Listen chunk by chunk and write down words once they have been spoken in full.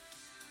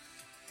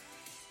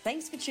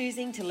Thanks for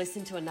choosing to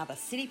listen to another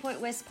Citipointe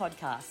West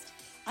podcast.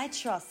 I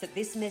trust that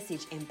this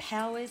message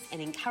empowers and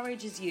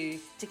encourages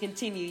you to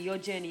continue your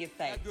journey of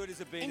faith. How good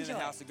has it been Enjoy. in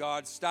the house of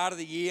God? Start of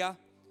the year.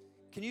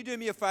 Can you do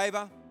me a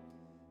favor?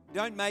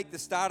 Don't make the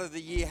start of the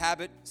year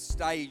habit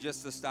stay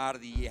just the start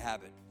of the year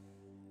habit.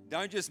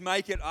 Don't just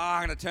make it,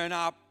 I'm going to turn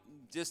up,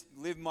 just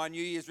live my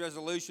New Year's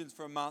resolutions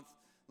for a month.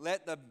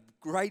 Let the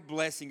great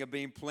blessing of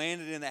being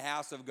planted in the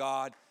house of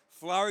God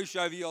flourish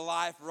over your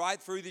life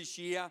right through this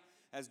year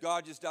as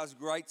God just does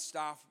great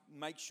stuff.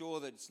 Make sure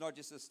that it's not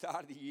just a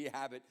start of the year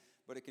habit,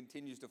 but it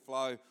continues to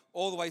flow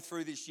all the way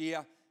through this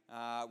year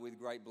with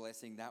great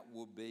blessing. That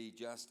would be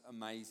just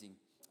amazing.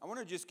 I want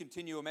to just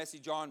continue a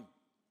message on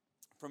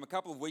from a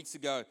couple of weeks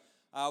ago.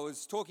 I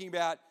was talking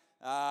about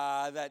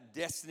that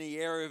destiny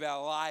area of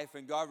our life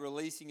and God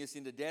releasing us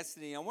into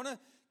destiny. I want to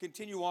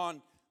continue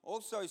on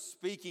also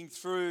speaking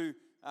through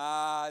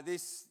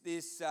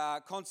this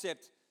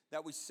concept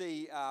that we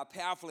see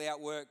powerfully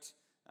outworked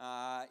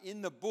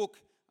in the book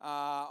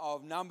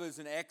of Numbers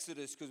and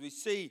Exodus, because we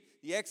see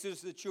the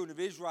Exodus of the children of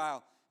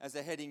Israel as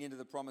they're heading into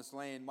the promised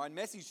land. My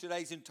message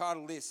today is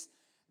entitled this,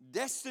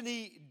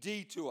 Destiny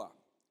Detour.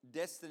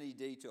 Destiny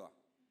Detour.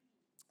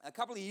 A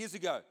couple of years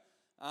ago,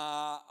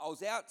 I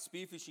was out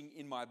spearfishing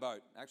in my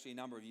boat, actually a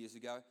number of years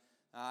ago,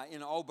 in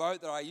an old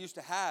boat that I used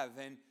to have,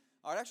 and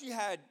I'd actually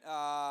had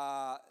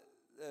a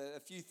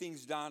few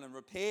things done and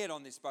repaired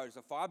on this boat. It's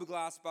a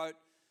fiberglass boat,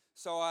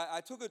 so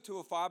I took it to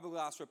a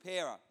fiberglass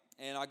repairer,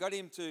 and I got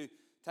him to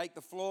take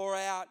the floor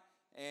out,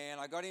 and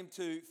I got him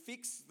to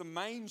fix the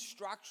main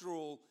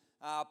structural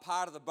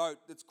part of the boat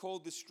that's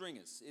called the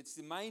stringers. It's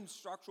the main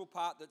structural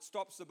part that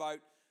stops the boat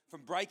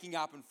from breaking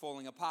up and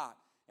falling apart.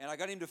 And I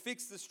got him to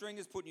fix the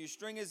stringers, put new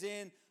stringers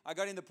in. I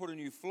got him to put a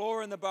new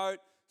floor in the boat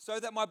so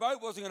that my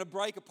boat wasn't going to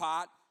break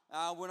apart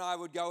when I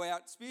would go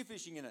out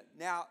spearfishing in it.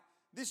 Now,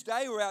 this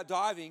day we're out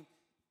diving,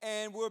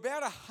 and we're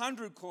about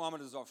 100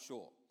 kilometres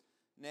offshore.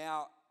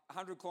 Now,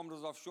 100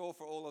 kilometres offshore,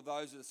 for all of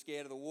those that are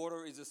scared of the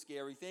water, is a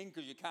scary thing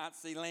because you can't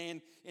see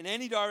land in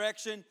any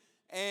direction.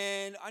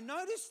 And I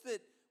noticed that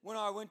when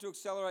I went to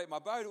accelerate my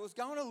boat, it was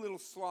going a little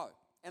slow.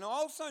 And I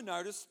also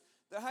noticed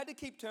that I had to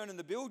keep turning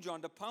the bilge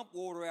on to pump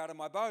water out of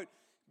my boat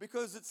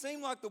because it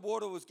seemed like the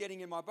water was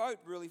getting in my boat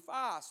really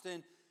fast.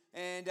 And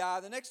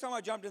the next time I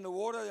jumped in the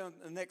water,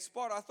 the next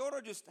spot, I thought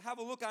I'd just have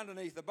a look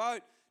underneath the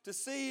boat to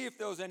see if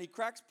there was any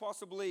cracks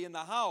possibly in the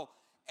hull.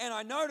 And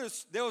I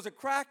noticed there was a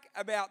crack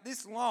about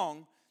this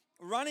long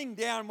running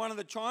down one of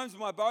the chimes of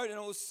my boat, and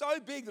it was so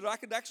big that I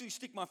could actually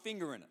stick my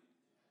finger in it.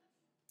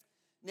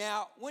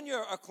 Now, when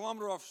you're a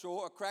kilometre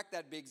offshore, a crack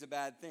that big's a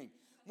bad thing.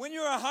 When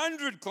you're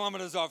 100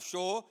 kilometres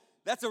offshore,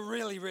 that's a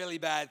really, really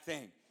bad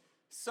thing.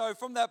 So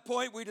from that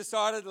point, we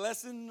decided,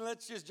 let's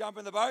just jump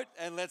in the boat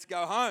and let's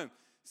go home.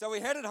 So we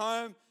headed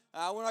home.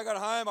 When I got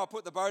home, I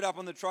put the boat up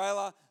on the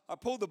trailer. I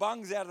pulled the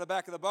bungs out of the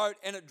back of the boat,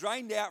 and it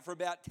drained out for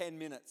about 10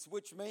 minutes,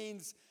 which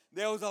means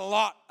there was a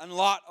lot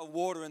of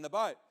water in the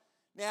boat.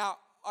 Now,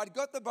 I'd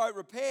got the boat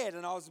repaired,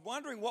 and I was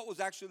wondering what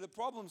was actually the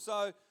problem.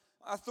 So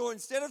I thought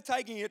instead of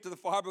taking it to the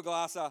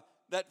fiberglasser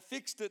that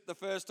fixed it the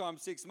first time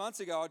 6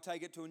 months ago, I'd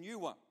take it to a new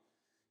one.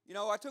 You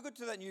know, I took it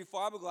to that new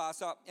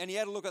fiberglasser, and he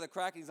had a look at the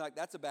crack, and he's like,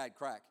 that's a bad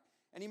crack.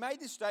 And he made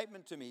this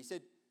statement to me. He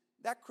said,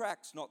 that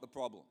crack's not the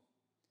problem.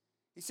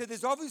 He said,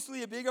 there's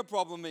obviously a bigger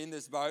problem in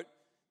this boat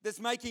that's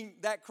making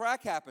that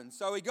crack happen.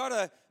 So he got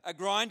a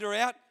grinder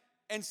out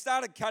and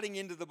started cutting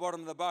into the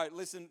bottom of the boat.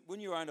 Listen, when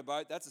you own a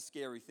boat, that's a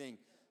scary thing.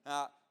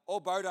 All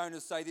boat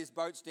owners say this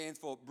boat stands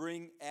for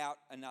bring out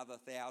another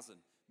 1,000,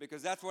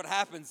 because that's what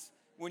happens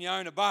when you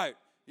own a boat.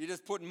 You're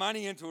just putting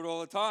money into it all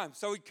the time.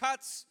 So he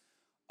cuts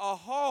a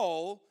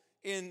hole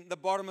in the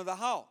bottom of the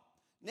hull.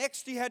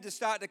 Next, he had to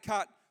start to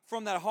cut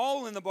from that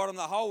hole in the bottom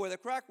of the hull where the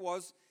crack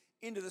was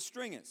into the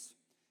stringers.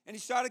 And he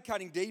started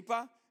cutting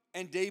deeper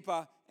and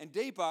deeper and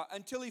deeper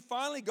until he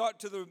finally got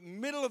to the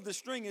middle of the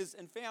stringers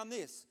and found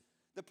this.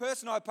 The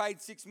person I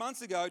paid 6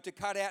 months ago to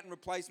cut out and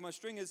replace my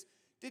stringers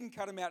didn't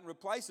cut them out and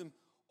replace them.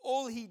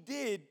 All he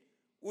did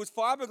was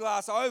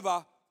fiberglass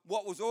over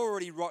what was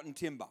already rotten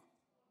timber.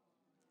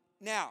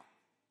 Now,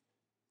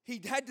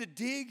 he had to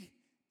dig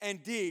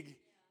and dig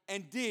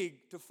and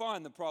dig to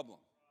find the problem.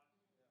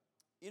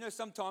 You know,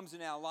 sometimes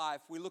in our life,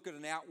 we look at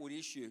an outward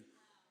issue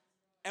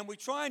and we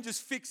try and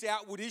just fix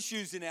outward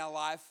issues in our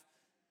life,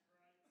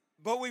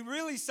 but we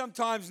really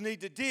sometimes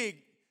need to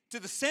dig to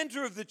the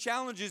center of the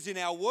challenges in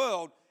our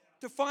world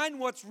to find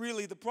what's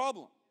really the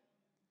problem.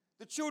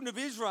 The children of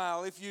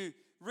Israel, if you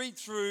read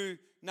through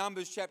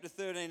Numbers chapter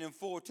 13 and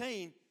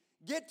 14,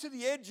 get to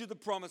the edge of the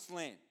promised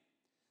land.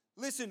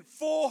 Listen,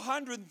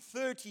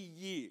 430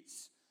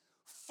 years,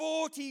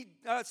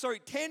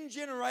 10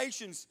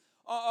 generations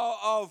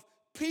of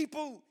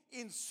people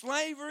in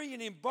slavery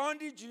and in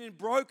bondage and in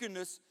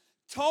brokenness,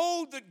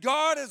 told that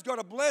God has got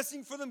a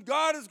blessing for them,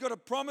 God has got a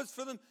promise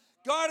for them,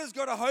 God has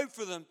got a hope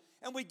for them.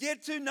 And we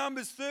get to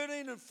Numbers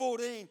 13 and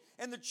 14,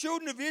 and the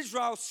children of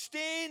Israel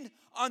stand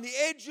on the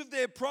edge of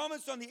their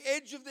promise, on the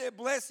edge of their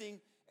blessing,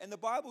 and the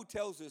Bible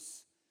tells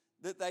us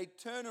that they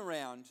turn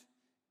around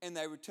and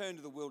they return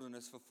to the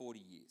wilderness for 40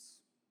 years.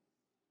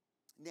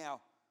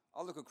 Now,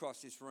 I look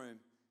across this room,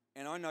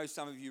 and I know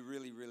some of you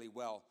really, really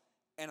well.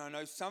 And I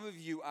know some of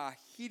you are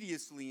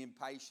hideously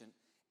impatient,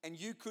 and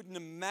you couldn't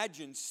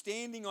imagine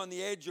standing on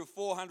the edge of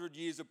 400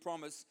 years of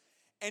promise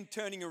and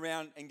turning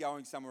around and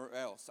going somewhere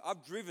else.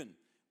 I've driven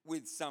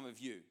with some of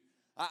you.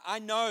 I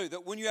know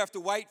that when you have to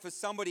wait for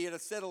somebody at a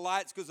set of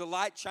lights because the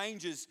light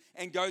changes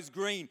and goes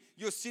green,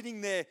 you're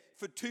sitting there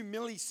for 2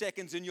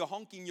 milliseconds and you're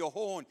honking your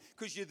horn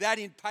because you're that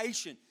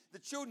impatient. The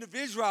children of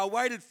Israel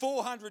waited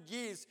 400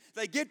 years.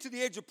 They get to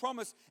the edge of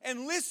promise,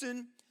 and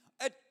listen,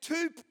 at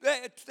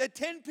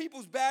 10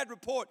 people's bad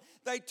report,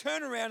 they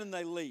turn around and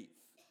they leave.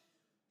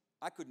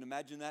 I couldn't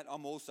imagine that.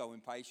 I'm also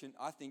impatient.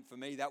 I think for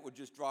me that would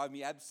just drive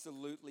me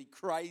absolutely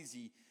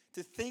crazy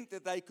to think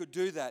that they could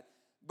do that.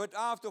 But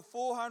after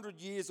 400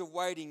 years of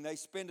waiting, they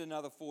spend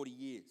another 40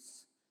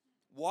 years.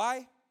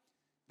 Why?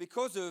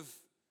 Because of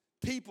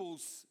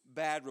people's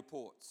bad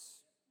reports.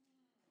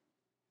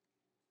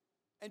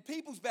 And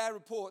people's bad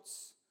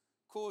reports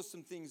cause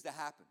some things to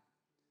happen.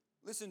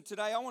 Listen,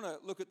 today I want to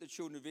look at the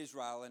children of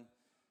Israel,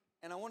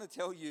 and I want to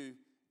tell you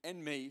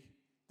and me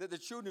that the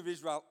children of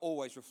Israel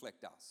always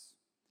reflect us.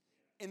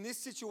 In this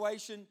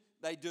situation,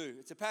 they do.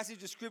 It's a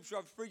passage of scripture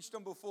I've preached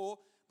on before,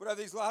 but over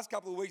these last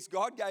couple of weeks,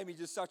 God gave me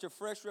just such a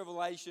fresh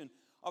revelation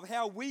of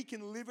how we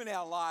can live in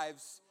our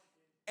lives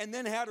and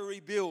then how to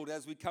rebuild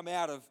as we come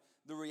out of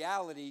the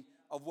reality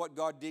of what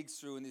God digs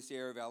through in this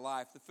area of our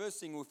life. The first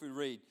thing, if we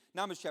read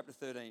Numbers chapter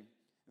 13,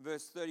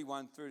 verse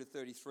 31 through to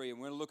 33, and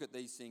we're going to look at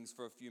these things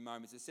for a few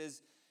moments. It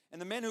says, "And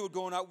the men who had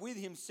gone up with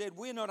him said,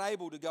 'We're not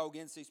able to go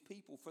against these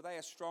people, for they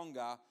are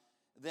stronger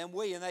than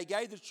we.' And they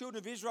gave the children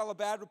of Israel a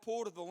bad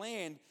report of the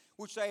land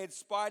which they had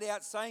spied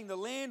out, saying, 'The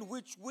land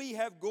which we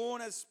have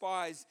gone as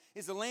spies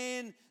is a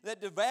land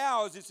that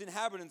devours its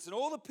inhabitants. And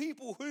all the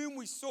people whom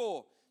we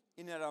saw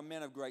in it are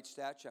men of great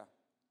stature.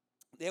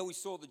 There we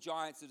saw the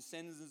giants, the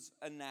descendants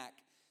of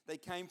Anak. They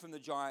came from the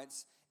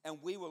giants,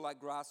 and we were like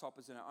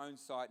grasshoppers in our own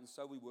sight, and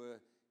so we were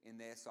in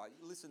their sight.'"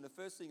 Listen, the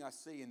first thing I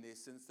see in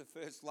this, and it's the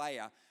first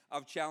layer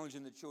of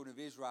challenging the children of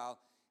Israel,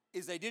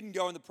 is they didn't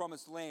go in the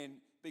promised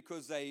land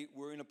because they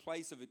were in a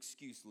place of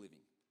excuse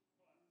living.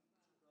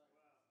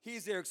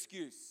 Here's their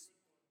excuse.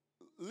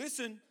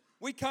 Listen,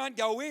 we can't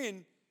go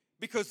in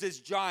because there's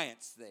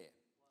giants there.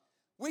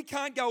 We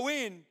can't go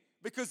in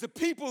because the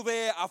people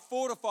there are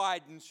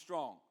fortified and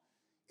strong.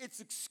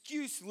 It's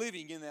excuse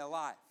living in their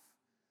life.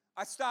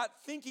 I start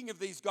thinking of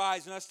these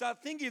guys, and I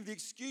start thinking of the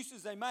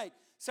excuses they make.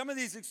 Some of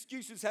these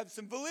excuses have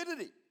some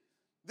validity.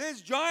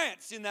 There's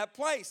giants in that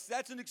place.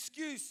 That's an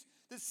excuse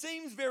that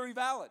seems very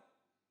valid.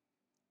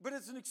 But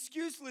it's an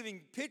excuse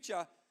living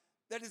picture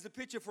that is a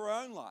picture for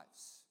our own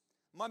lives.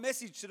 My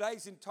message today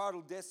is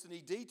entitled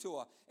Destiny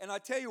Detour. And I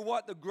tell you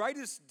what, the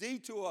greatest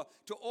detour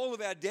to all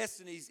of our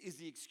destinies is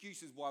the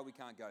excuses why we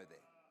can't go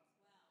there.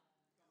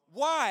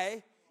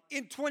 Why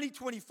in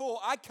 2024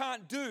 I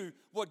can't do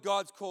what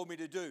God's called me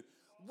to do.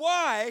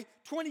 Why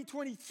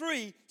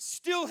 2023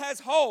 still has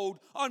hold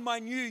on my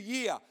new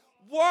year.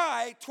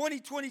 Why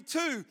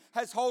 2022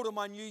 has hold on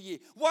my new year.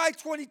 Why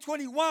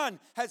 2021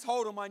 has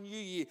hold on my new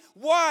year.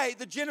 Why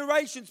the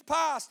generations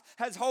past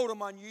has hold on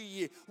my new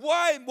year.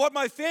 Why what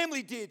my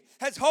family did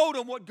has hold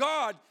on what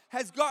God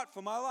has got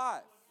for my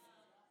life.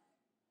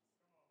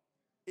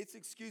 It's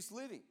excuse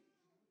living.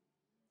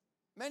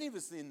 Many of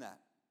us are in that.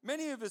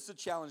 Many of us are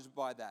challenged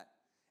by that.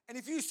 And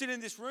if you sit in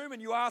this room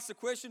and you ask the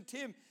question,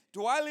 "Tim,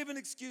 do I live in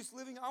excuse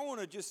living?" I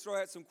want to just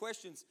throw out some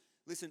questions,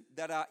 listen,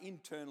 that are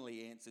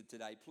internally answered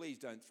today. Please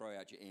don't throw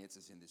out your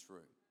answers in this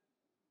room.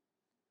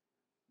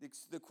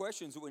 The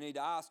questions that we need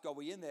to ask, are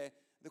we in there?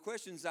 The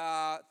questions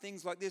are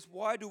things like this.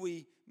 Why do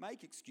we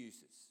make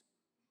excuses?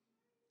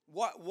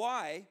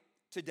 Why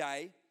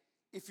today,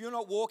 if you're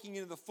not walking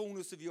into the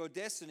fullness of your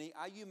destiny,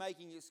 are you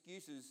making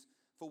excuses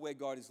for where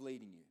God is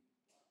leading you?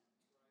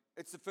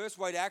 It's the first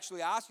way to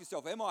actually ask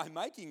yourself, am I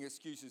making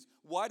excuses?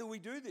 Why do we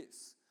do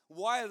this?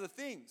 Why are the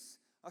things?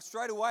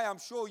 Straight away, I'm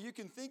sure you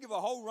can think of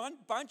a whole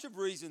bunch of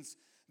reasons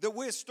that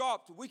we're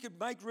stopped. We could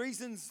make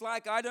reasons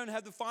like, I don't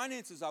have the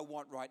finances I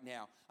want right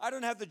now. I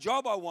don't have the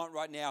job I want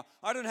right now.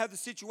 I don't have the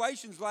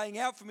situations laying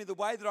out for me the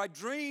way that I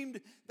dreamed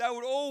they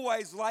would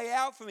always lay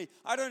out for me.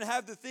 I don't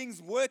have the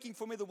things working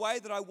for me the way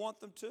that I want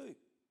them to.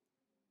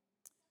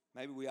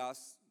 Maybe we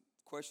ask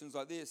questions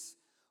like this.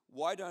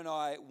 Why don't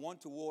I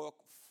want to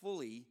walk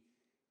fully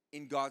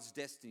in God's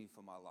destiny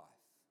for my life?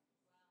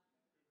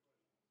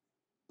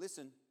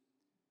 Listen,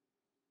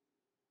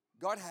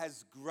 God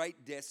has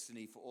great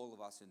destiny for all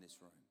of us in this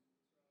room.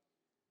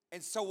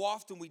 And so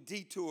often we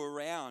detour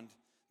around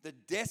the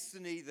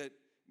destiny that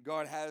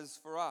God has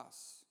for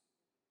us.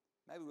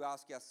 Maybe we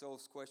ask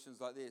ourselves questions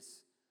like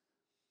this.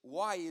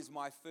 Why is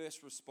my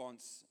first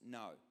response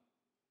no?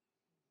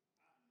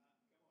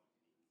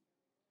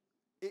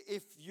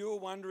 If you're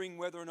wondering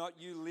whether or not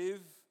you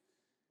live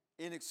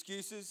in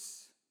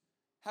excuses,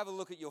 have a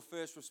look at your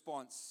first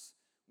response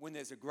when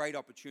there's a great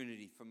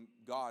opportunity from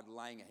God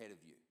laying ahead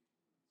of you.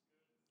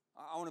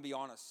 I want to be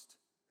honest.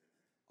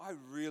 I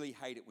really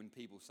hate it when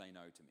people say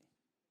no to me.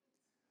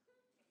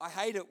 I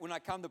hate it when I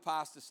come to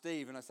Pastor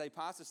Steve and I say,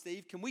 "Pastor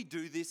Steve, can we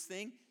do this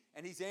thing?"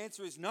 And his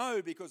answer is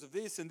no because of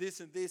this and this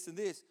and this and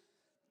this.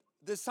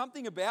 There's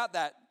something about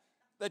that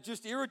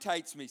just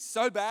irritates me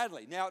so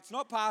badly. Now, it's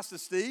not Pastor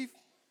Steve.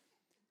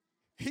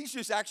 He's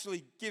just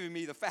actually giving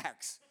me the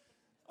facts.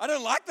 I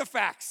don't like the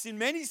facts in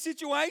many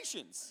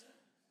situations.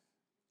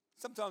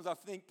 Sometimes I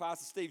think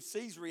Pastor Steve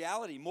sees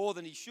reality more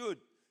than he should.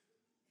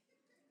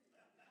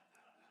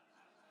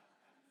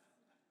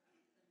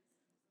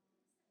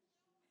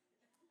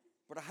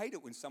 But I hate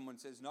it when someone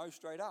says no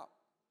straight up.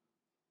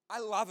 I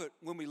love it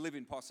when we live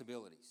in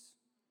possibilities.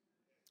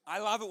 I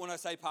love it when I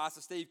say, Pastor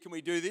Steve, can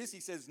we do this?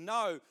 He says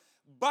no,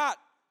 but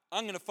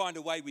I'm going to find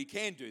a way we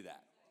can do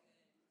that.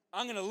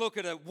 I'm going to look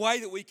at a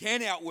way that we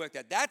can outwork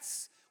that.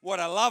 That's what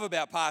I love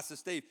about Pastor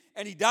Steve.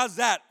 And he does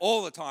that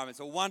all the time. It's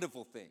a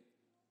wonderful thing.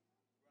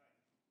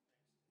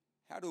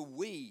 How do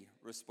we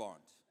respond?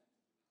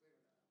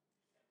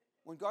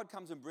 When God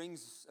comes and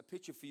brings a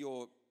picture for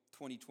your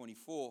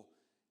 2024,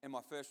 and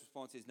my first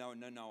response is, no,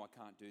 I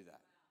can't do that.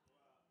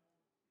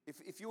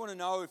 If you want to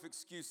know if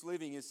excuse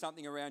living is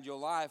something around your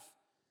life,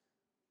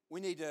 we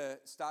need to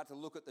start to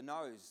look at the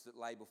no's that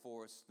lay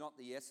before us, not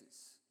the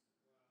yeses.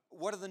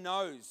 What are the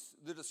no's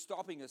that are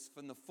stopping us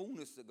from the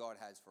fullness that God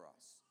has for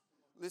us?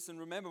 Listen,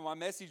 remember, my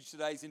message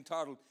today is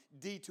entitled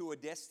Detour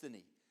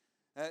Destiny.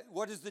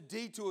 What is the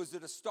detours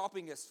that are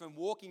stopping us from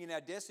walking in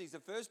our destinies? The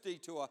first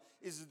detour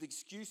is the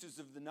excuses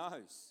of the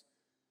no's.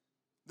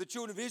 The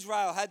children of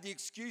Israel had the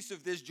excuse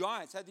of there's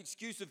giants, had the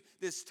excuse of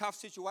there's tough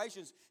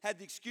situations, had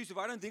the excuse of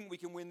I don't think we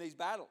can win these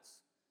battles.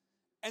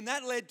 And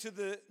that led to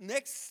the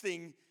next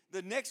thing,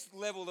 the next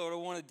level that I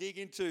want to dig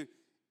into.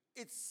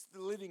 It's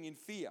the living in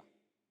fear.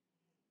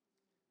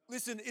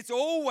 Listen, it's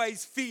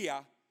always fear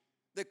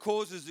that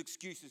causes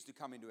excuses to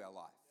come into our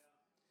life.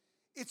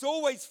 It's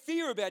always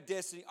fear about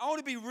destiny. I want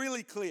to be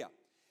really clear.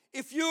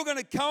 If you're going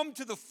to come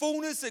to the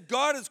fullness that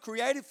God has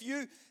created for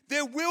you,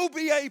 there will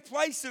be a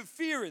place of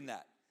fear in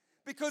that.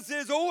 Because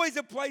there's always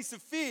a place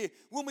of fear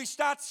when we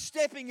start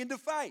stepping into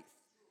faith.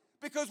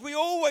 Because we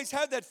always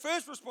have that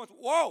first response,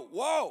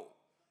 whoa.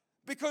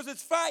 Because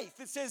it's faith.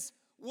 It says,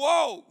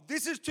 whoa,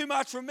 this is too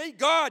much for me.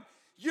 God,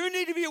 you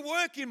need to be at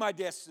work in my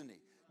destiny.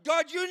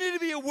 God, you need to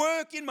be at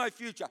work in my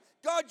future.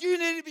 God, you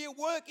need to be at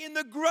work in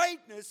the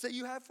greatness that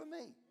you have for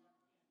me.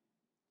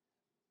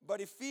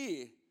 But if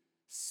fear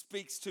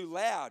speaks too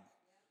loud,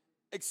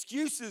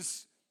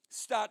 excuses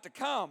start to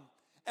come.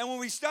 And when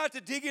we start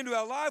to dig into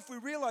our life, we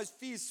realize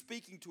fear is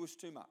speaking to us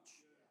too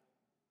much.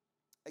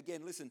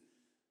 Again, listen,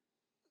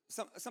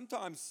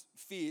 sometimes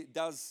fear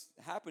does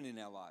happen in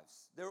our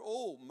lives. There are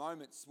all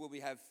moments where we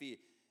have fear,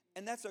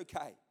 and that's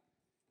okay.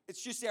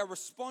 It's just our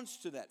response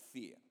to that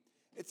fear.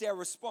 It's our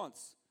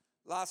response.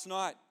 Last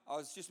night, I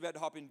was just about to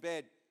hop in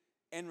bed,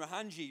 and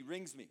Rahanji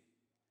rings me.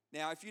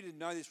 Now, if you didn't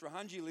know this,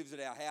 Rahanji lives at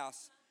our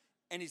house,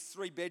 and is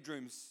 3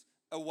 bedrooms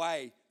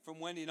away from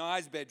Wendy and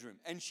I's bedroom,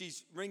 and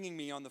she's ringing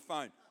me on the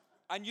phone.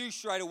 I knew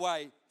straight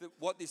away that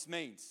what this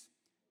means.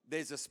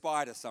 There's a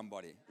spider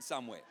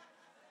somewhere.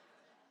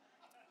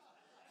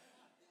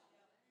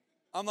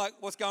 I'm like,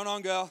 what's going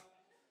on, girl?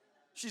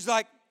 She's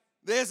like,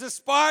 there's a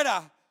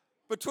spider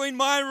between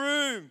my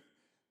room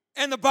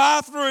and the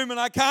bathroom, and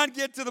I can't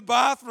get to the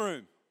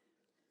bathroom.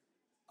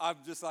 I'm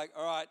just like,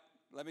 all right,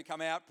 let me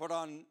come out, put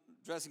on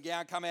dressing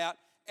gown, come out.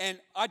 And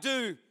I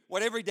do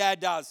what every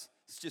dad does.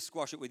 It's just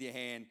squash it with your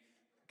hand.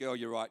 Girl,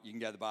 you're right. You can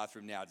go to the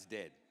bathroom now. It's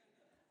dead.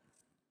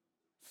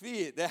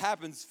 Fear. There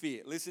happens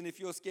fear. Listen, if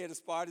you're scared of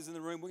spiders in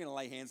the room, we're going to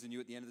lay hands on you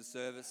at the end of the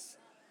service.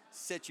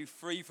 Set you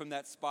free from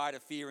that spider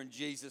fear in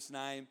Jesus'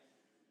 name.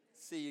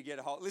 See you get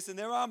a hold. Listen,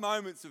 there are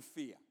moments of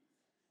fear.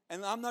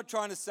 And I'm not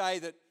trying to say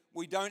that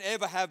we don't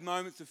ever have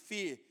moments of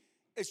fear.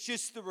 It's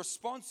just the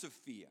response of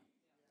fear.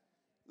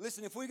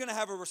 Listen, if we're going to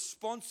have a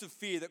response of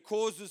fear that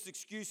causes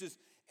excuses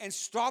and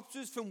stops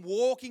us from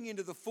walking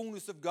into the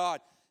fullness of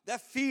God,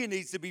 that fear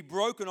needs to be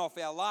broken off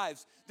our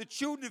lives. The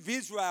children of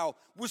Israel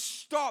were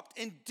stopped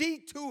and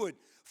detoured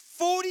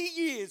 40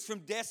 years from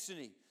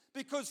destiny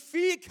because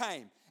fear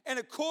came and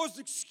it caused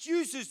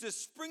excuses to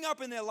spring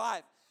up in their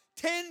life.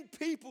 10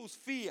 people's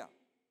fear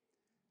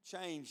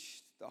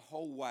changed the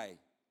whole way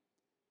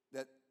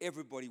that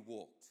everybody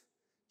walked,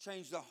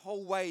 changed the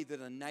whole way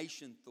that a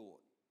nation thought.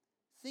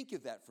 Think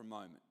of that for a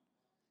moment.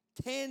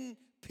 10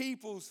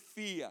 people's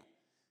fear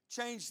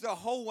changed the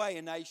whole way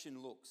a nation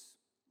looks.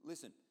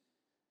 Listen.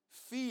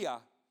 Fear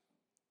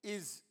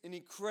is an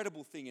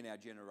incredible thing in our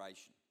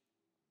generation.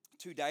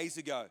 2 days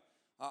ago,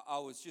 I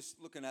was just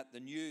looking at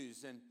the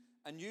news, and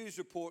a news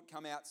report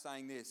come out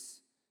saying this.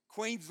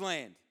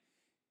 Queensland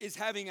is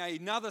having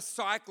another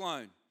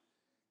cyclone.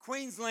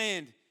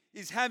 Queensland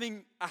is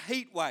having a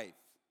heat wave.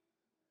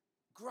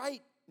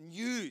 Great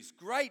news,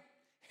 great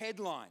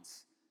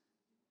headlines.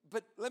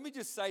 But let me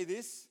just say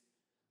this.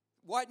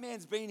 White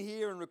man's been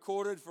here and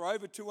recorded for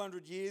over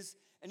 200 years.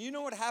 And you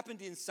know what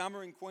happened in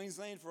summer in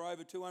Queensland for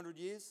over 200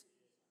 years?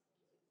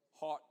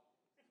 Hot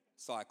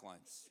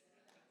cyclones.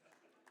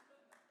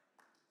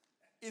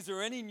 Is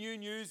there any new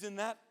news in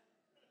that?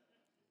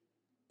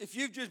 If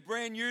you've just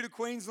brand new to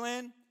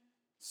Queensland,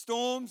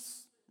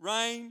 storms,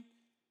 rain,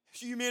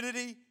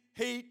 humidity,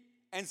 heat,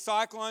 and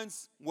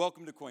cyclones,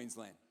 welcome to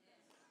Queensland.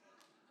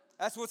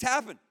 That's what's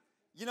happened.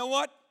 You know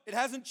what? It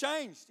hasn't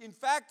changed. In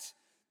fact,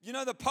 you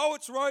know, the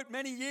poets wrote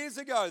many years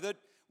ago that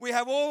we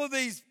have all of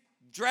these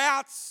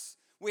droughts,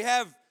 we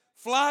have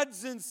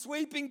floods and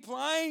sweeping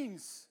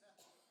plains.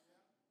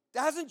 It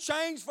hasn't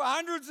changed for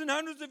hundreds and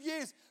hundreds of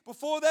years.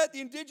 Before that,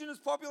 the indigenous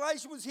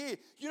population was here.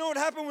 You know what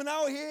happened when they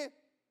were here?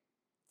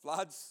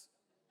 Floods,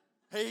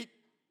 heat,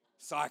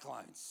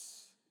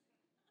 cyclones.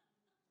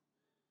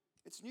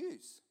 It's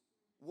news.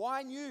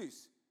 Why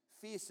news?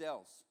 Fear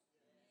sells.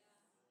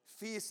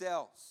 Fear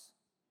sells.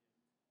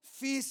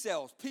 Fear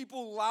sells.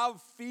 People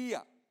love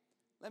fear.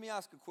 Let me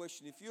ask a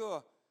question. If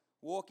you're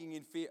walking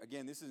in fear,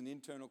 again, this is an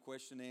internal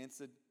question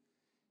answered.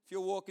 If you're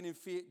walking in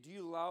fear, do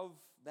you love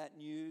that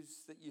news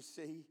that you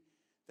see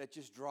that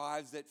just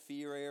drives that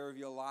fear area of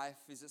your life?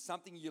 Is it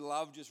something you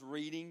love just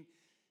reading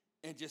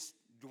and just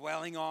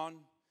dwelling on,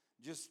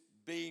 just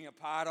being a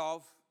part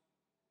of?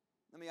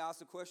 Let me ask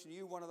the question. Are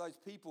you one of those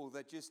people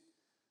that just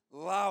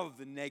love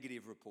the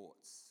negative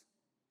reports?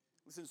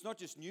 Listen, it's not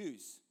just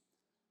news.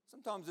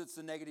 Sometimes it's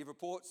the negative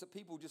reports that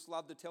people just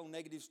love to tell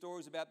negative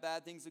stories about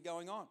bad things that are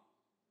going on.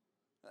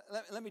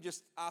 Let me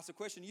just ask a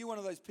question. Are you one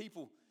of those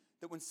people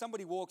that when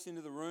somebody walks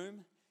into the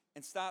room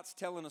and starts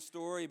telling a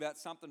story about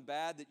something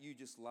bad, that you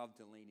just love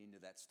to lean into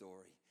that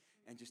story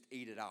and just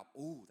eat it up?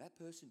 Oh, that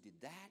person did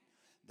that.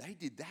 They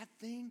did that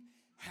thing.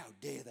 How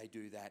dare they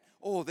do that?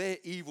 Oh, they're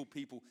evil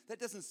people. That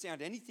doesn't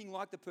sound anything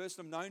like the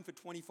person I've known for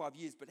 25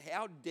 years, but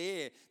how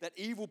dare that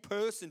evil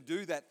person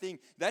do that thing?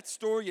 That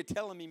story you're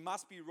telling me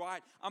must be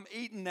right. I'm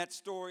eating that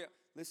story.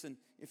 Listen,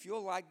 if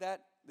you're like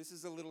that, this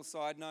is a little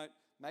side note.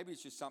 Maybe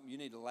it's just something you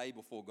need to lay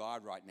before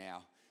God right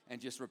now and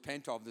just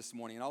repent of this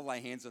morning. And I'll lay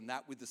hands on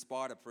that with the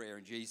spider prayer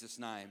in Jesus'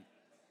 name.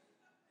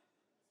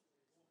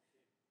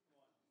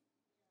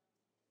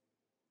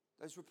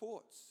 Those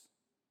reports,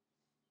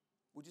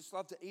 we just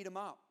love to eat them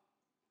up.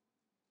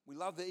 We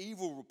love the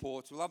evil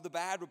reports. We love the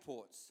bad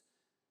reports.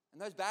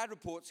 And those bad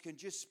reports can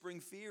just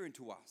spring fear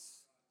into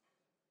us.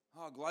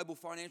 Oh, global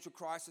financial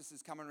crisis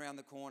is coming around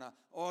the corner.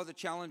 Oh, the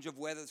challenge of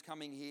weather's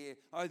coming here.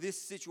 Oh,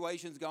 this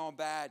situation's going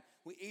bad.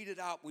 We eat it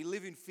up. We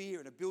live in fear,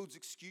 and it builds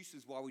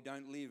excuses why we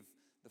don't live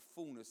the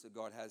fullness that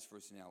God has for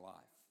us in our life.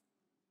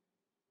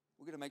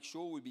 We're going to make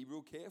sure we be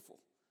real careful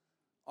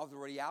of the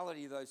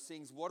reality of those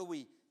things. What are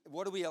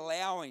we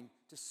allowing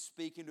to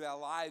speak into our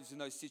lives in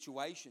those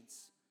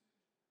situations?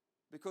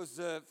 Because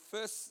the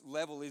first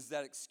level is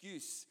that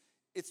excuse.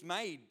 It's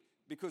made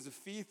because of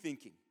fear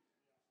thinking.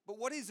 But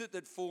what is it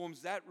that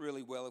forms that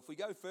really well? If we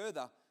go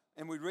further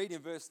and we read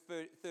in verse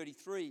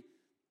 33,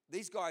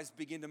 these guys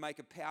begin to make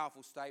a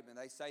powerful statement.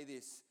 They say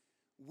this: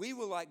 we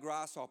were like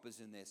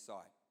grasshoppers in their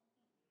sight.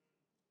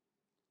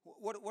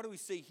 What do we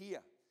see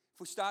here? If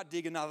we start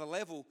digging another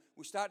level,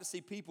 we start to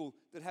see people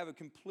that have a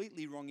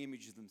completely wrong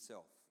image of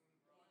themselves.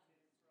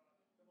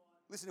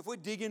 Listen, if we're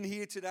digging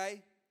here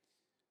today,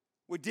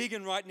 we're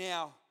digging right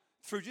now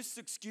through just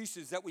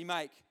excuses that we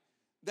make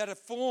that are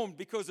formed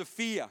because of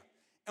fear.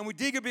 And we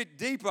dig a bit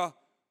deeper,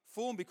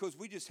 formed because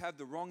we just have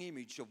the wrong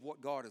image of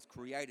what God has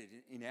created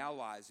in our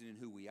lives and in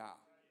who we are.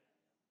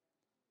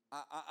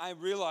 I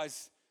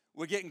realize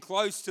we're getting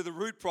close to the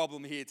root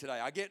problem here today.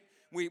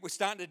 We're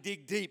starting to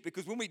dig deep,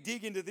 because when we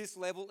dig into this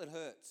level, it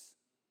hurts.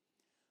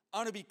 I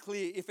want to be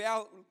clear.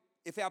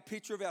 If our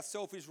picture of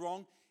ourselves is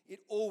wrong,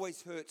 it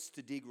always hurts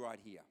to dig right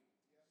here.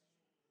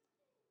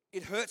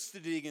 It hurts to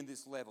dig in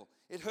this level.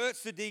 It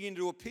hurts to dig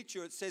into a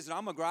picture that says that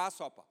I'm a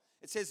grasshopper.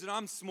 It says that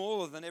I'm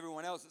smaller than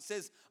everyone else. It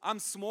says I'm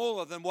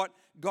smaller than what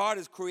God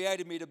has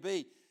created me to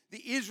be.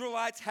 The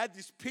Israelites had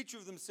this picture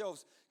of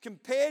themselves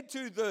compared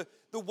to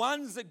the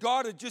ones that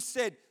God had just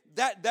said,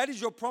 that is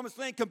your promised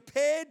land.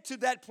 Compared to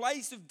that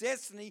place of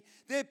destiny,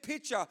 their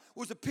picture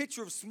was a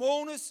picture of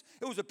smallness.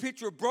 It was a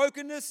picture of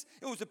brokenness.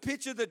 It was a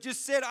picture that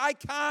just said, I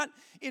can't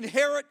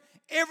inherit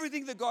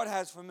everything that God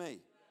has for me.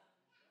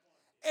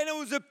 And it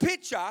was a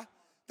picture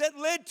that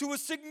led to a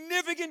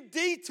significant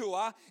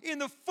detour in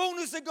the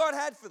fullness that God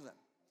had for them.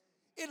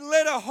 It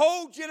led a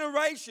whole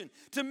generation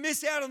to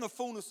miss out on the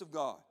fullness of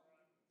God.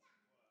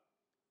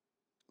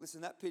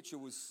 Listen, that picture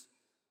was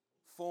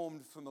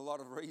formed from a lot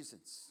of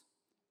reasons.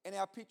 And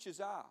our pictures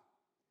are.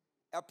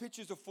 Our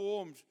pictures are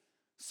formed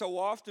so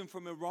often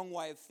from a wrong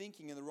way of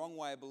thinking and the wrong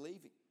way of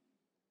believing.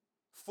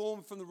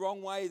 Formed from the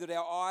wrong way that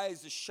our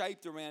eyes are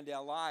shaped around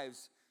our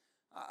lives.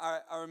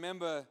 I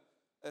remember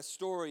a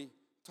story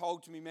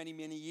told to me many,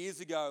 many years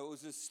ago. It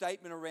was a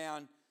statement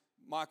around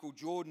Michael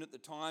Jordan at the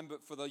time,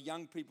 but for the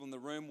young people in the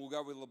room, we'll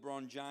go with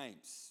LeBron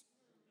James.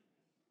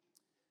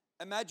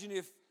 Imagine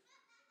if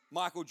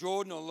Michael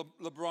Jordan, or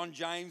LeBron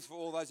James, for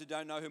all those who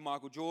don't know who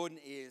Michael Jordan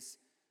is,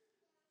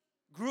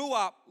 grew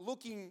up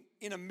looking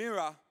in a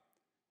mirror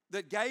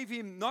that gave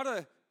him not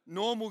a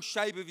normal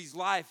shape of his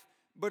life,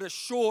 but a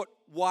short,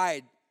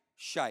 wide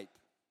shape.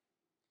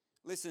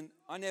 Listen,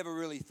 I never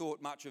really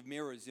thought much of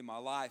mirrors in my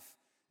life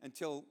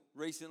until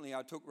recently.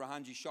 I took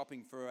Rahanji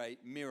shopping for a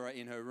mirror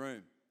in her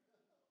room.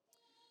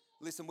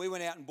 Listen, we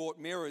went out and bought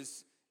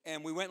mirrors,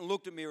 and we went and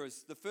looked at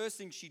mirrors. The first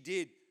thing she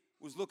did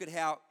was look at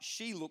how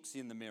she looks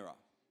in the mirror.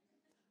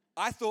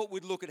 I thought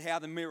we'd look at how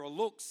the mirror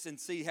looks and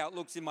see how it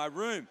looks in my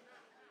room.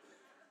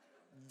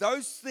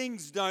 Those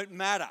things don't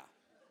matter.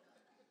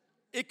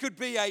 It could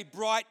be a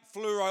bright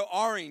fluoro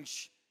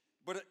orange,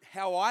 but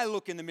how I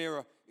look in the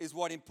mirror is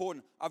what's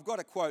important. I've got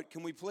a quote.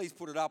 Can we please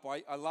put it up?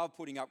 I love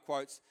putting up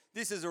quotes.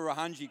 This is a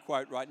Rahanji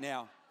quote right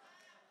now.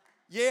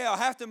 Yeah, I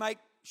have to make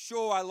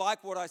sure I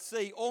like what I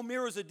see. All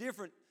mirrors are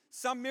different.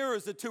 Some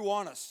mirrors are too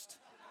honest.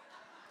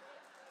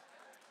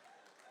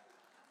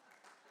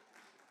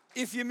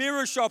 If you're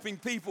mirror shopping,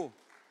 people,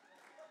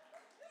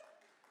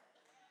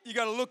 you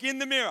got to look in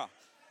the mirror.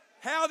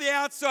 How the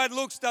outside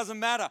looks doesn't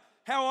matter.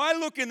 How I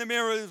look in the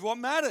mirror is what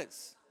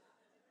matters.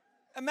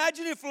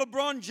 Imagine if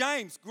LeBron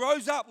James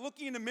grows up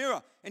looking in the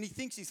mirror and he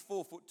thinks he's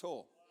 4 foot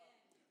tall.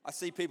 I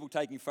see people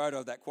taking photo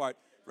of that quote.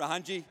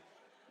 Rahanji,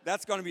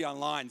 that's going to be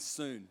online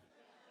soon.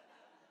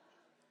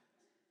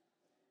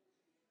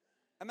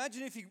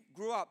 Imagine if he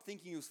grew up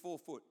thinking he was 4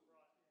 foot.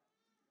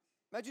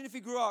 Imagine if he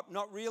grew up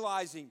not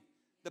realizing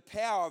the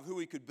power of who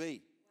he could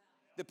be.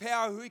 The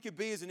power of who he could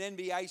be as an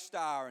NBA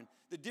star and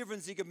the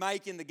difference he could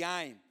make in the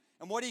game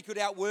and what he could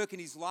outwork in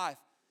his life.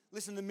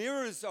 Listen, the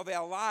mirrors of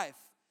our life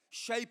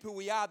shape who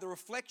we are, the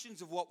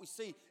reflections of what we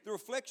see, the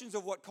reflections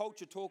of what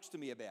culture talks to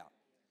me about.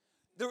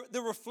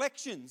 The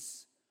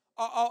reflections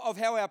of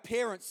how our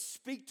parents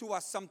speak to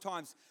us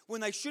sometimes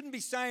when they shouldn't be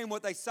saying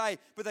what they say,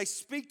 but they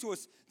speak to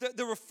us.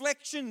 The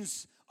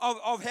reflections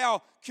of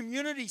how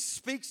community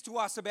speaks to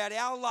us about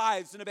our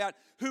lives and about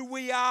who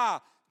we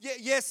are.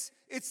 Yes,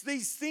 it's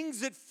these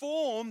things that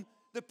form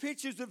the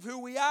pictures of who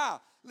we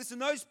are. Listen,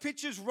 those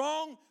pictures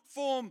wrong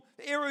form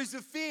areas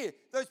of fear.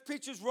 Those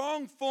pictures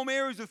wrong form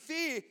areas of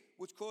fear,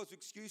 which cause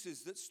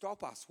excuses that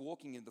stop us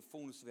walking in the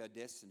fullness of our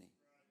destiny.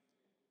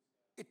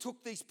 It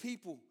took these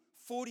people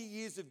 40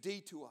 years of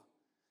Detour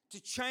to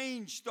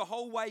change the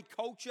whole way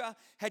culture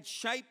had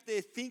shaped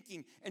their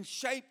thinking and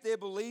shaped their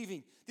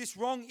believing. This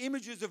wrong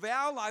images of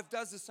our life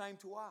does the same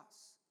to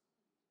us.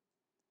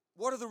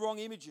 What are the wrong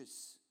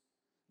images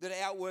that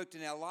are outworked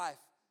in our life?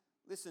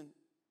 Listen,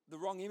 the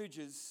wrong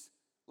images,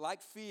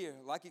 like fear,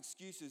 like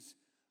excuses,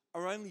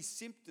 are only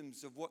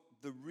symptoms of what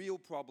the real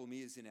problem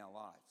is in our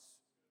lives.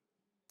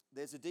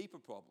 There's a deeper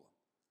problem.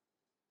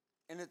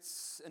 And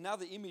it's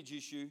another image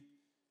issue,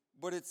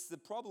 but it's the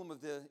problem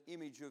of the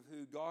image of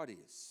who God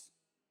is.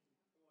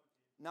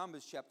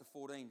 Numbers chapter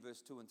 14,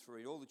 verse 2 and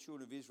 3. All the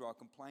children of Israel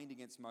complained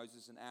against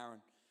Moses and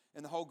Aaron,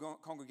 and the whole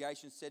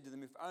congregation said to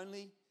them, if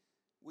only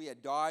we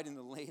had died in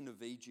the land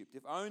of Egypt,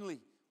 if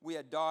only we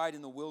had died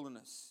in the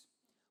wilderness.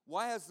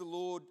 Why has the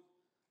Lord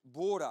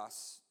brought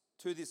us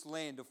to this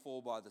land to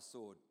fall by the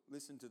sword?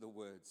 Listen to the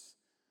words.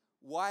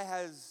 Why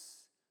has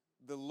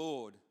the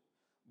Lord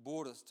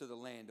brought us to the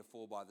land to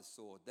fall by the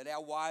sword, that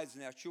our wives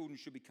and our children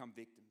should become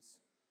victims?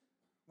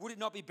 Would it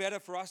not be better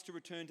for us to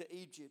return to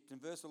Egypt? In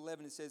verse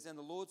 11 it says, and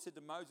the Lord said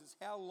to Moses,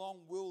 how long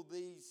will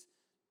these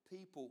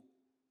people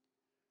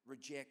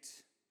reject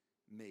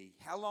me?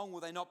 How long will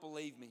they not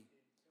believe me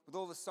with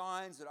all the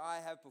signs that I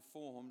have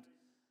performed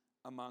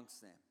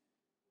amongst them?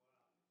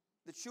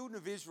 The children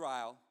of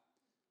Israel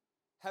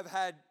have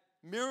had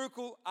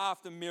miracle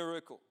after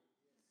miracle.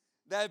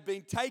 They have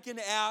been taken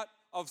out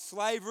of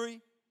slavery.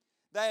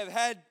 They have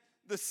had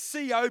the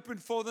sea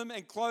opened for them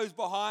and closed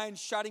behind,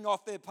 shutting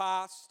off their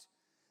past.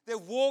 They've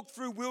walked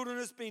through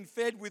wilderness, been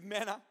fed with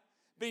manna,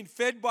 been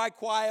fed by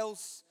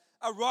quails.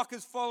 A rock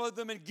has followed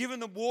them and given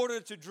them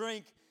water to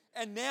drink.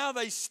 And now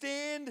they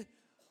stand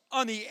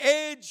on the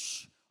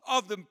edge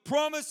of the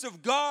promise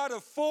of God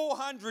of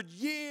 400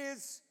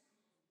 years.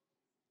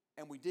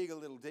 And we dig a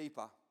little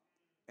deeper,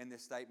 and their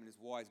statement is,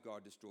 why has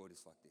God destroyed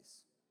us like this?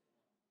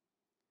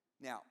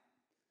 Now,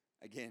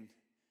 again,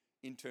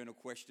 internal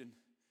question.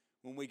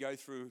 When we go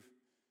through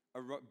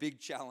a big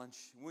challenge,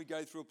 when we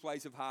go through a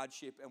place of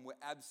hardship and we're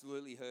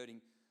absolutely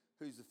hurting,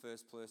 who's the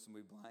first person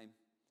we blame?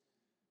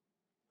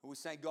 Are we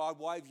saying, God,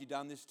 why have you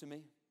done this to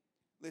me?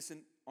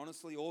 Listen,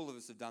 honestly, all of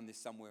us have done this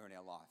somewhere in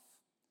our life.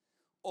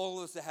 All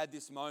of us have had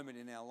this moment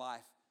in our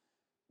life.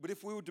 But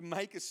if we were to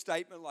make a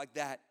statement like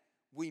that,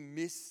 we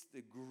miss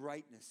the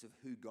greatness of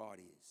who God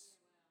is.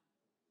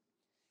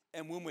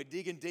 And when we're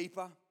digging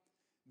deeper,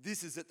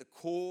 this is at the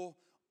core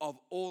of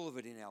all of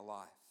it in our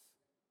life.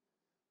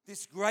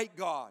 This great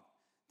God,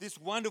 this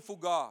wonderful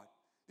God,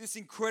 this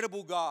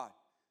incredible God,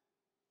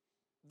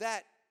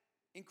 that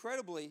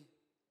incredibly,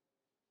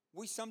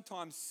 we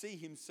sometimes see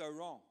him so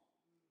wrong.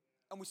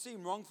 And we see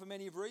him wrong for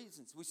many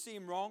reasons. We see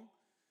him wrong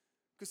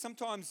because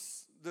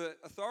sometimes the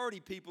authority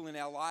people in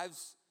our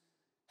lives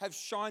have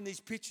shined these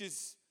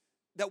pictures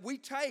that we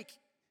take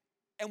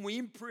and we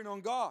imprint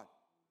on God.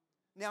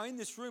 Now in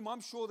this room,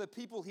 I'm sure there are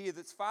people here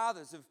that's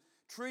fathers have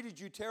treated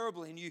you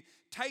terribly, and you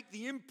take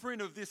the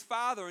imprint of this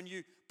father and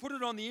you put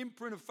it on the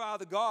imprint of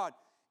Father God,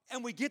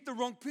 and we get the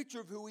wrong picture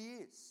of who he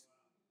is.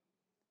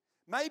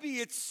 Maybe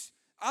it's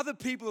other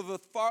people of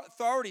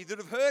authority that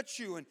have hurt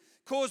you and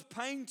caused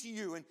pain to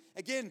you. And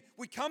again,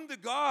 we come to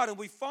God and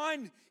we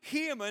find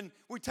him and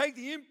we take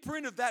the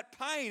imprint of that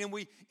pain and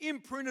we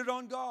imprint it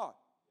on God.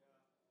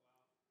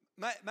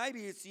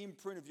 Maybe it's the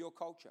imprint of your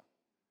culture.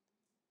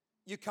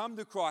 You come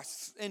to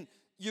Christ and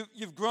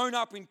You've grown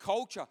up in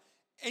culture,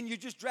 and you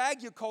just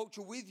drag your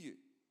culture with you.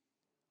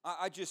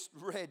 I just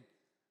read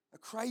a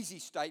crazy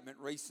statement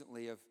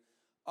recently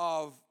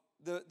of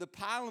the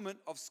Parliament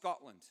of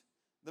Scotland.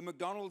 The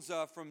McDonalds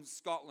are from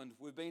Scotland.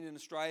 We've been in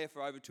Australia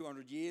for over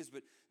 200 years,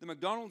 but the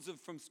McDonalds are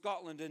from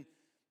Scotland, and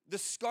the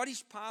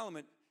Scottish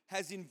Parliament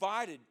has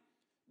invited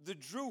the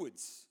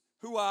Druids,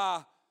 who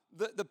are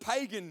the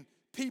pagan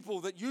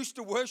people that used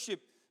to worship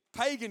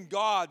pagan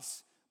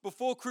gods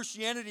before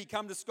Christianity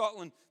came to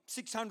Scotland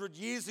 600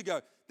 years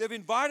ago. They've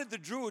invited the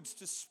Druids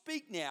to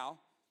speak now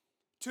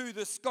to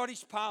the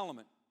Scottish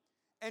Parliament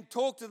and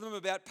talk to them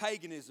about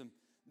paganism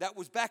that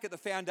was back at the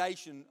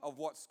foundation of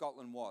what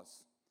Scotland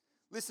was.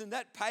 Listen,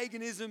 that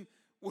paganism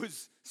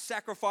was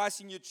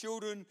sacrificing your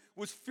children,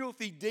 was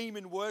filthy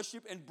demon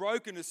worship and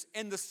brokenness,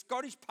 and the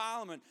Scottish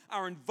Parliament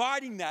are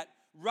inviting that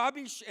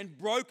rubbish and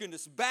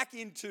brokenness back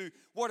into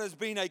what has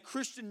been a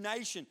Christian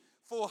nation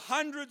for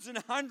hundreds and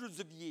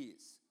hundreds of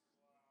years.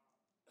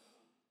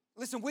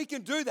 Listen, we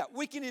can do that.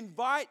 We can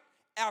invite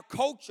our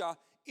culture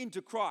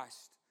into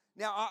Christ.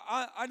 Now,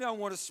 I don't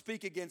want to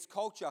speak against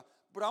culture,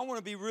 but I want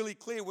to be really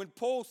clear. When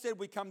Paul said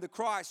we come to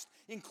Christ,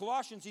 in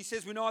Colossians he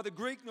says we're neither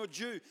Greek nor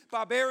Jew,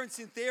 barbarian,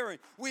 Scythian.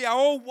 We are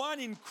all one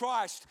in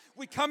Christ.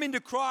 We come into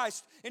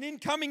Christ, and in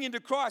coming into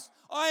Christ,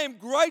 I am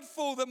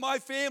grateful that my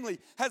family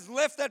has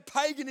left that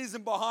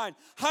paganism behind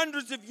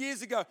hundreds of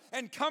years ago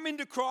and come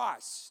into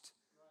Christ.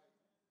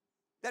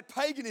 That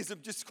paganism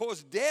just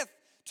caused death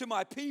to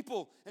my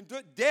people and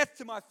death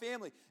to my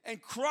family.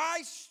 And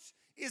Christ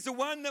is the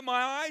one that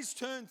my eyes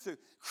turn to.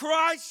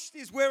 Christ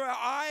is where our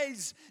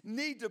eyes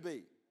need to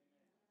be.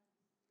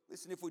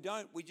 Listen, if we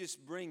don't, we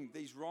just bring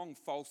these wrong,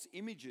 false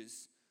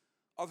images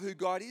of who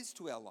God is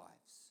to our lives.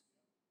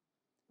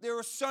 There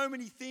are so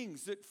many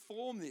things that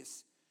form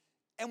this,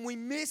 and we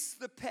miss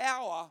the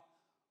power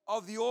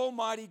of the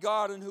Almighty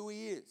God and who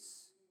He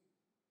is.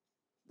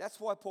 That's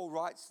why Paul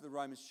writes to the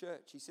Romans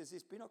church. He says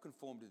this, be not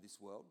conformed to this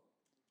world.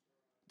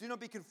 Do not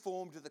be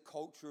conformed to the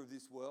culture of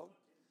this world,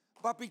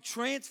 but be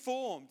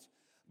transformed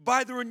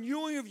by the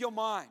renewing of your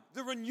mind,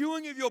 the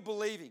renewing of your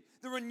believing,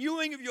 the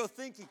renewing of your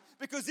thinking,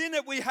 because in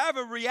it we have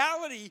a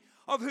reality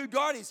of who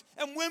God is.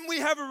 And when we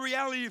have a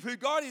reality of who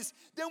God is,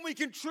 then we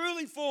can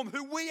truly form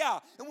who we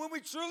are. And when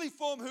we truly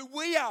form who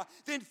we are,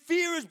 then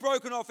fear is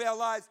broken off our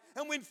lives.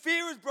 And when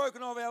fear is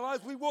broken off our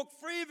lives, we walk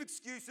free of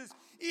excuses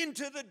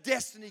into the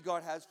destiny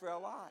God has for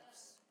our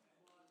lives.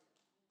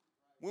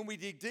 When we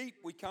dig deep,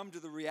 we come to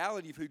the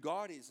reality of who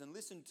God is. And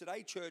listen,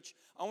 today, church,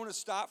 I want to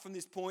start from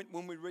this point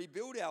when we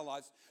rebuild our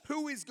lives.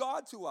 Who is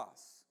God to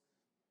us?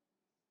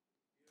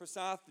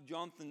 Prasath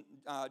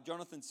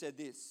Jonathan said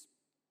this,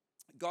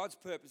 God's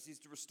purpose is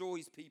to restore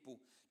His people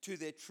to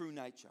their true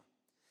nature,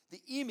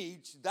 the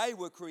image they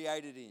were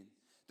created in.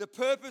 The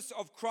purpose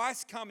of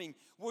Christ's coming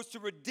was to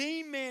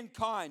redeem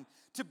mankind,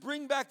 to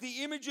bring back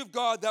the image of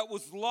God that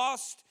was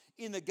lost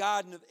in the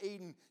Garden of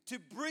Eden, to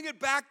bring it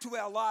back to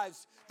our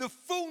lives, the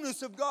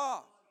fullness of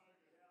God.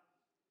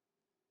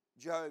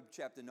 Job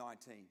chapter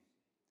 19.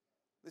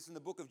 Listen, the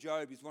book of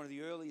Job is one of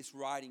the earliest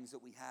writings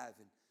that we have.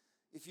 And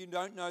if you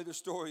don't know the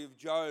story of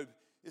Job,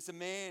 it's a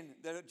man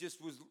that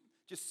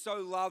just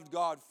so loved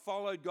God,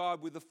 followed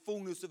God with the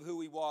fullness of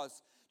who he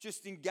was,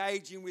 just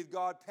engaging with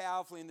God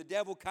powerfully. And the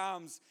devil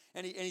comes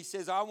and he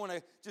says, I want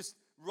to just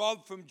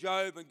rob from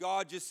Job. And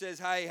God just says,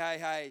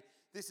 hey,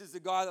 this is the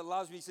guy that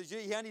loves me. He says,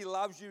 he only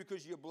loves you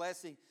because you're a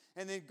blessing.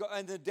 And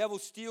the devil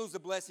steals the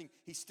blessing.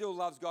 He still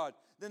loves God.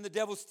 Then the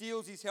devil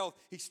steals his health.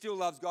 He still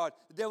loves God.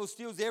 The devil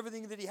steals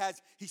everything that he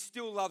has. He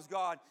still loves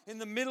God. In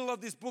the middle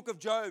of this book of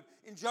Job,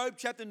 in Job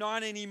chapter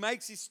 19, he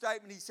makes his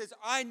statement. He says,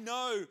 I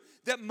know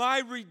that my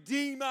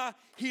Redeemer,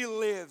 He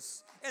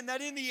lives. And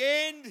that in the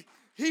end,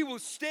 He will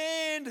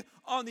stand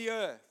on the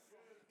earth.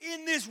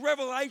 In this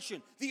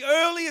revelation, the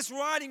earliest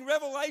writing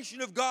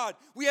revelation of God,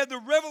 we have the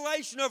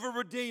revelation of a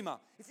Redeemer.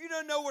 If you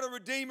don't know what a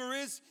Redeemer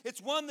is, it's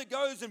one that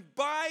goes and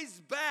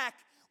buys back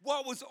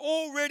what was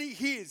already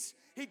His.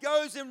 He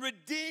goes and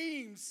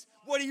redeems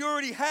what He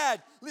already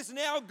had. Listen,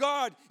 our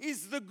God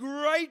is the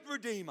great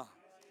Redeemer.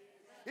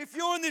 If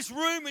you're in this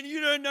room and you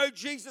don't know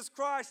Jesus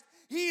Christ,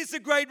 He is the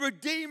great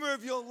Redeemer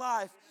of your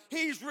life.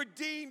 He's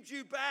redeemed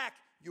you back.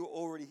 You're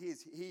already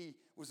His. He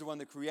was the one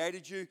that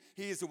created you.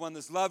 He is the one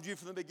that's loved you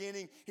from the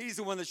beginning. He's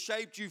the one that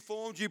shaped you,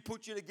 formed you,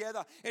 put you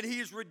together. And He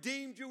has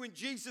redeemed you in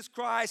Jesus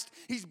Christ.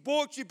 He's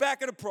bought you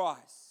back at a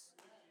price.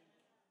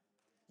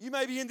 You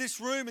may be in this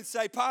room and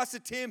say, Pastor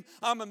Tim,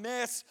 I'm a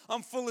mess.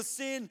 I'm full of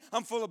sin.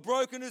 I'm full of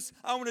brokenness.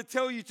 I want to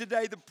tell you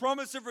today, the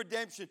promise of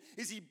redemption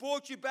is He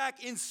bought you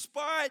back in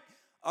spite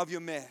of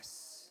your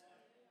mess.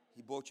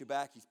 He bought you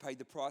back. He's paid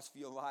the price for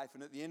your life.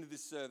 And at the end of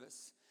this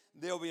service,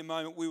 there'll be a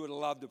moment we would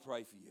love to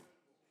pray for you.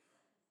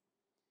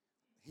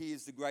 He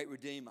is the great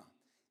Redeemer,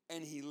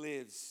 and He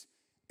lives.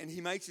 And He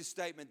makes a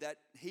statement that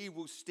He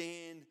will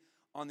stand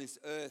on this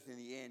earth in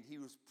the end. He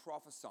was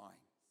prophesying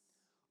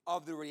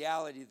of the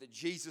reality that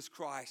Jesus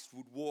Christ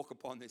would walk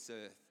upon this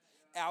earth.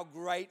 Our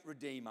great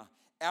Redeemer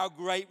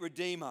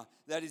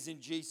that is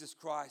in Jesus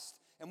Christ.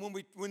 And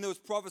when there was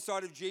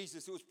prophesied of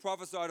Jesus, it was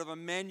prophesied of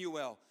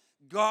Emmanuel,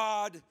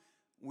 God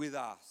with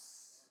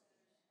us.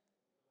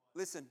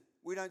 Listen,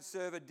 we don't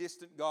serve a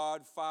distant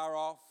God far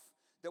off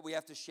that we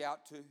have to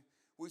shout to.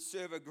 We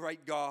serve a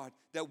great God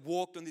that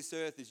walked on this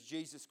earth as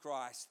Jesus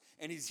Christ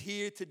and is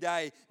here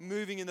today,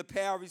 moving in the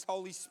power of His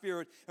Holy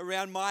Spirit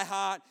around my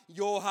heart,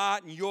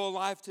 and your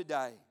life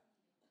today.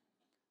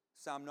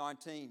 Psalm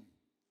 19,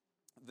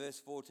 verse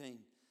 14.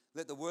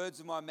 Let the words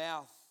of my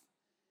mouth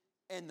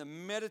and the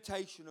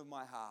meditation of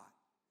my heart,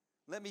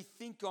 let me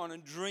think on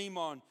and dream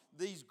on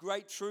these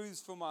great truths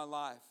for my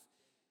life,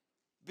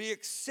 be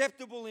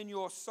acceptable in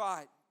your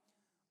sight,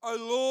 O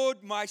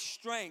Lord, my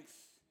strength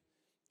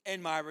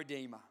and my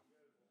Redeemer.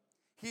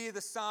 Here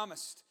the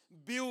psalmist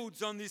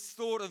builds on this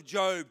thought of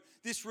Job,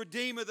 this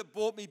Redeemer that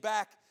brought me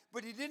back,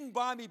 but He didn't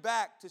buy me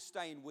back to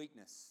stay in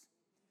weakness.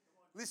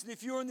 Listen,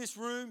 if you're in this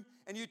room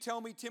and you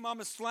tell me, Tim, I'm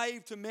a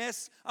slave to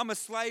mess, I'm a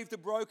slave to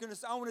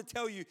brokenness, I want to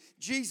tell you,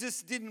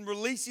 Jesus didn't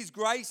release His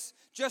grace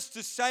just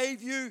to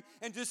save you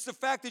and just the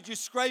fact that you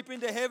scrape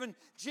into heaven.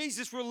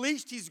 Jesus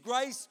released His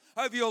grace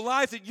over your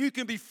life that you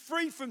can be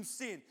free from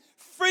sin,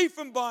 free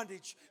from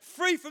bondage,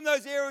 free from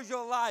those areas of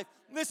your life.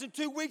 Listen,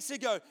 2 weeks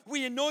ago,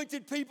 we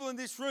anointed people in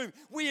this room.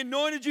 We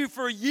anointed you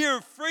for a year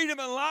of freedom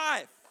and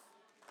life.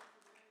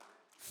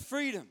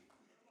 Freedom.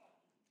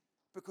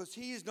 Because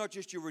He is not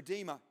just your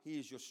Redeemer, He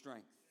is your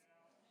strength.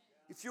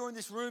 If you're in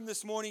this room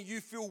this morning, you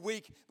feel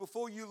weak,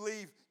 before you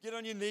leave, get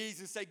on your knees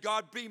and say,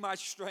 God, be my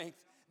strength.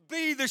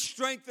 Be the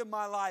strength of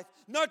my life.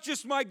 Not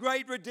just my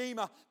great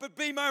Redeemer, but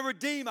be my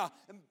Redeemer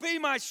and be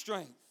my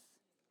strength.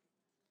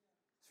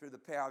 Through the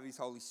power of His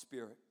Holy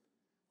Spirit,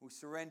 we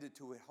surrender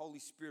to it. Holy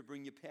Spirit,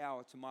 bring your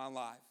power to my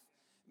life.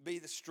 Be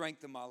the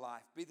strength of my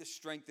life. Be the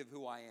strength of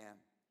who I am.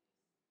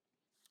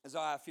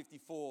 Isaiah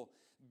 54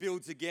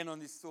 builds again on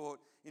this thought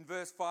in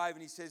verse 5,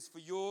 and he says,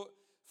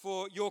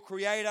 For your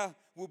Creator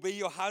will be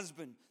your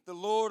husband. The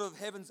Lord of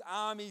heaven's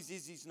armies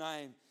is His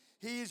name.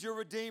 He is your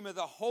Redeemer,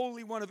 the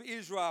Holy One of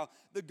Israel,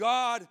 the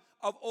God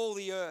of all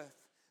the earth.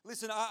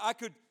 Listen, I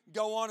could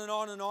go on and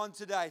on and on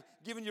today,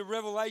 giving you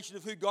revelation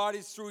of who God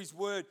is through His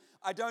Word.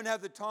 I don't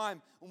have the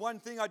time. One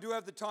thing I do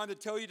have the time to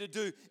tell you to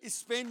do is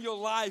spend your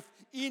life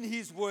in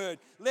His Word.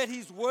 Let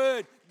His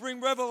Word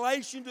bring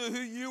revelation to who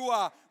you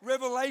are,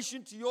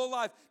 revelation to your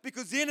life,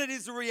 because in it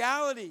is the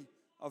reality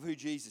of who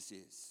Jesus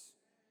is.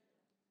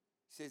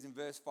 He says in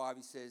verse 5,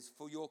 he says,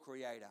 for your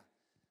Creator.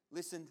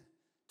 Listen,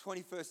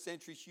 21st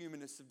century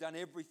humanists have done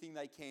everything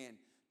they can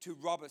to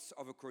rob us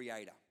of a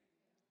Creator.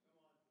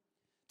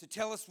 To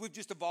tell us we've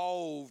just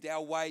evolved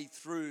our way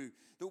through,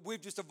 that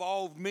we've just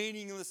evolved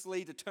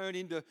meaninglessly to turn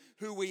into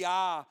who we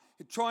are,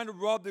 trying to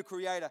rob the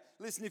Creator.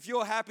 Listen, if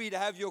you're happy to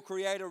have your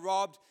Creator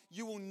robbed,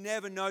 you will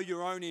never know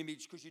your own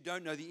image because you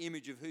don't know the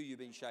image of who you've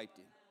been shaped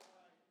in.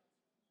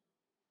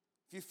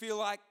 If you feel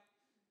like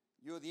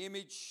you're the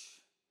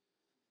image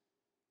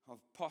of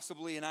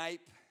possibly an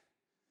ape,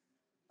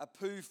 a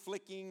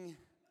poo-flicking,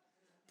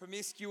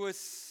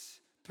 promiscuous,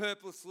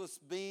 purposeless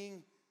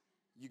being,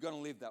 you're going to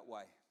live that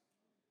way.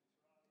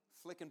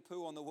 Flicking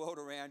poo on the world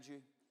around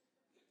you,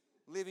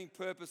 living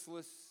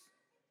purposeless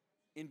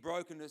in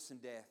brokenness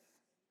and death.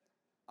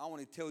 I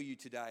want to tell you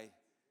today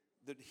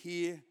that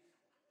here,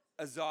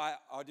 Isaiah,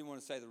 I didn't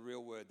want to say the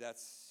real word,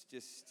 that's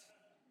just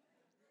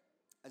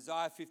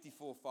Isaiah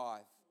 54:5,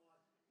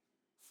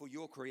 for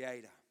your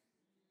Creator.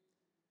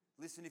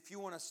 Listen, if you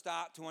want to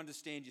start to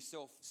understand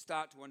yourself,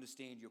 start to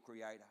understand your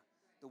Creator,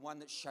 the one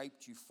that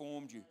shaped you,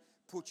 formed you,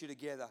 put you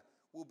together,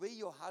 will be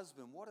your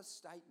husband. What a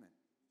statement.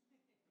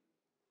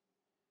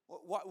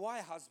 Why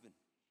a husband?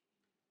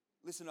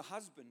 Listen, a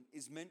husband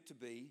is meant to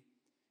be,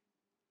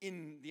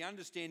 in the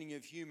understanding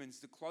of humans,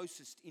 the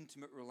closest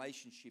intimate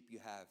relationship you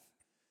have.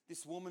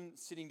 This woman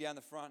sitting down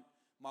the front,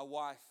 my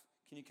wife,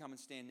 can you come and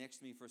stand next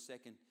to me for a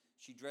second?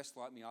 She dressed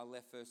like me. I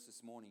left first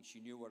this morning. She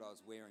knew what I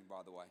was wearing,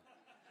 by the way.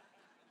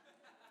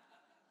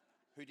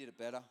 Who did it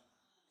better?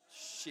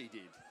 She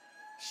did.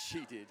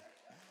 She did.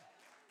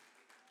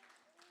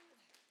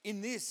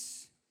 In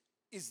this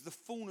is the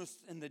fullness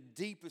and the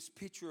deepest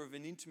picture of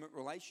an intimate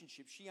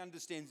relationship. She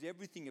understands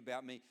everything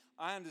about me.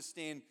 I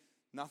understand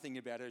nothing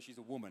about her. She's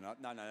a woman.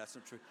 No, that's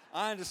not true.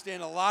 I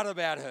understand a lot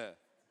about her.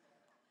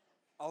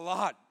 A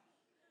lot.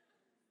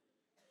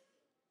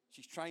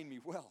 She's trained me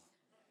well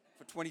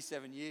for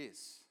 27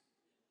 years.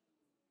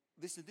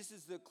 Listen, this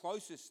is the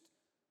closest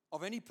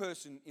of any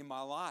person in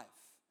my life.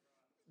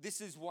 This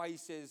is why he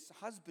says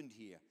husband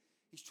here.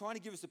 He's trying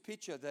to give us a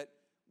picture that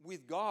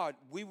with God,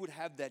 we would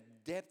have that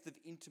depth of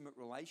intimate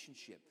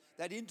relationship.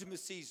 That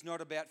intimacy is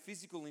not about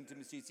physical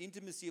intimacy. It's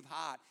intimacy of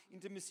heart,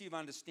 intimacy of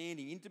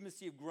understanding,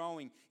 intimacy of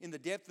growing in the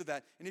depth of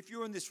that. And if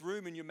you're in this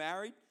room and you're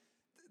married,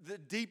 the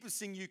deepest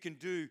thing you can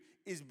do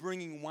is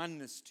bringing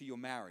oneness to your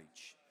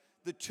marriage.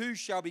 The two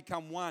shall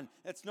become one.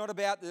 It's not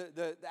about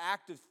the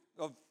act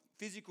of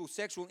physical,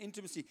 sexual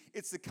intimacy.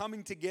 It's the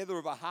coming together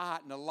of a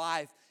heart and a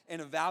life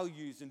and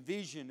values and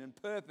vision and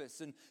purpose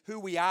and who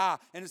we are.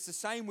 And it's the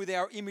same with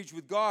our image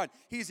with God.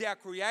 He's our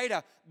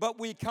creator, but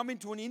we come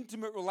into an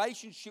intimate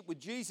relationship with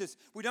Jesus.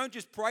 We don't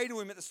just pray to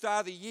him at the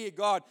start of the year,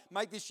 God,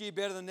 make this year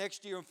better than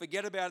next year, and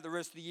forget about it the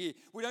rest of the year.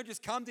 We don't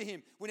just come to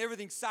him when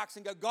everything sucks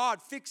and go,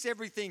 God, fix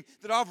everything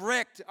that I've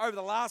wrecked over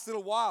the last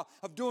little while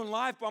of doing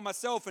life by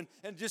myself and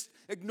just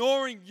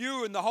ignoring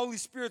you and the Holy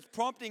Spirit's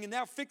prompting, and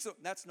now fix it.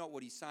 That's not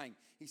what he's saying.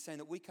 He's saying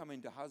that we come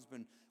into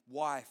husband,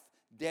 wife,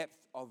 depth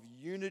of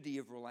unity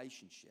of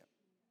relationship.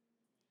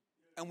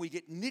 And we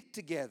get knit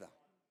together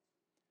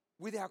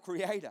with our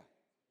Creator,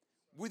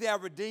 with our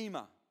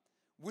Redeemer,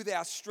 with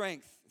our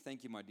strength.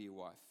 Thank you, my dear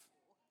wife.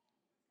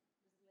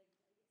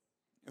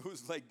 It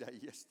was leg day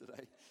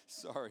yesterday.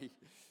 Sorry.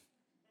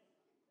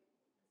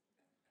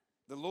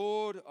 The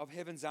Lord of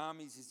heaven's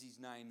armies is his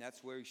name.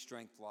 That's where his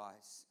strength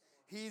lies.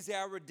 He is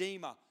our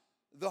Redeemer,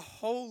 the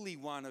Holy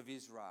One of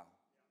Israel.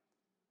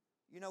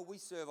 You know, we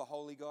serve a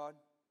holy God.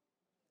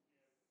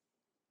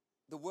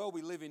 The world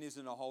we live in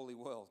isn't a holy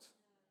world.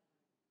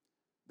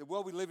 The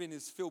world we live in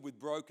is filled with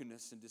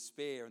brokenness and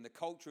despair, and the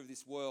culture of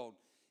this world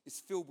is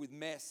filled with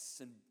mess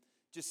and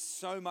just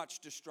so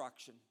much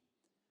destruction.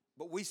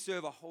 But we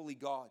serve a holy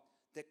God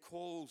that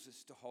calls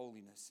us to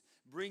holiness,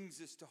 brings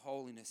us to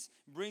holiness,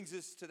 brings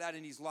us to that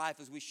in his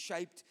life as we're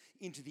shaped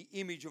into the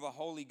image of a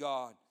holy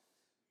God,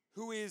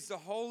 who is the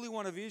Holy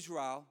One of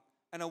Israel.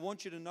 And I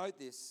want you to note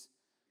this,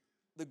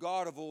 the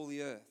God of all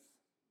the earth.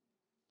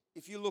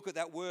 If you look at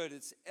that word,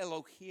 it's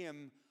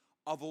Elohim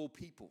of all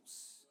peoples.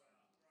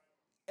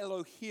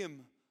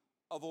 Elohim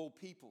of all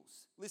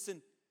peoples.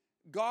 Listen,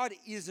 God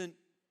isn't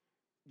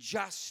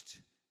just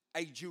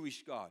a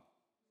Jewish God.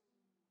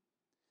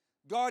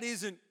 God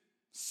isn't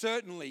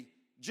certainly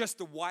just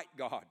a white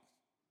God.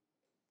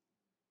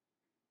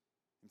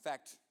 In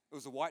fact, it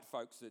was the white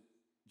folks that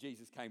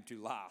Jesus came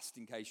to last,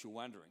 in case you're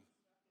wondering,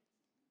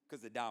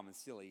 because they're dumb and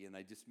silly and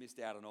they just missed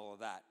out on all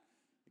of that.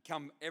 They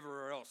come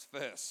everywhere else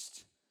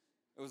first.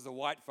 It was the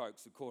white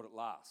folks who caught it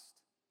last.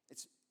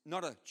 It's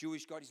not a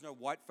Jewish God. He's not a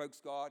white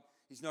folks' God.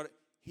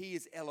 He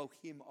is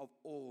Elohim of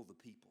all the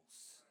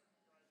peoples.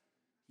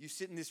 You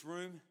sit in this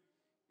room,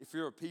 if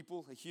you're a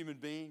people, a human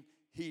being,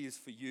 he is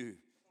for you.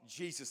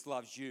 Jesus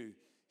loves you.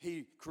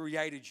 He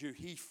created you.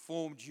 He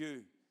formed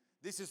you.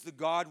 This is the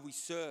God we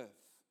serve.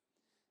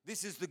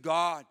 This is the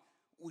God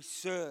we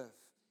serve.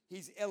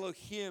 He's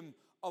Elohim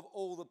of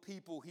all the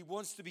people. He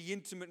wants to be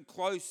intimate and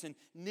close and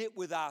knit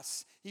with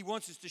us. He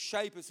wants us to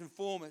shape us and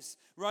form us.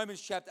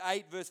 Romans chapter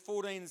 8, verse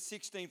 14 and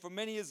 16. For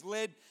many is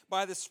led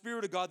by the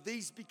Spirit of God.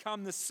 These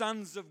become the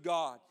sons of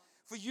God.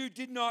 For you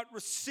did not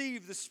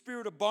receive the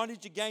spirit of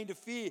bondage again to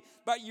fear,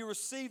 but you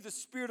received the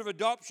spirit of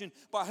adoption,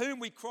 by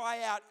whom we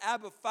cry out,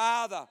 Abba,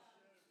 Father.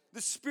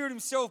 The Spirit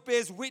himself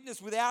bears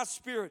witness with our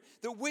spirit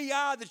that we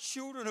are the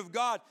children of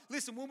God.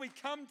 Listen, when we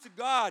come to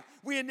God,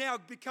 we are now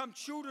become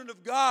children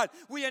of God.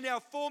 We are now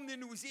formed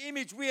into his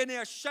image. We are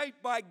now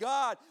shaped by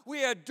God.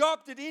 We are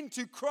adopted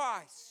into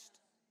Christ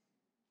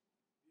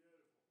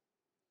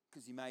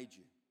because he made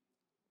you.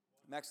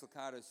 Max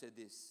Lucado said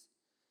this,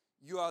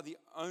 you are the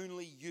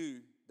only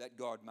you that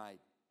God made.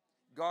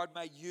 God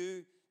made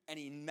you, and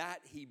in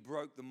that he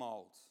broke the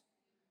mold.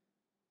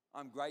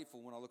 I'm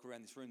grateful when I look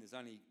around this room, there's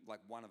only like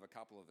one of a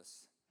couple of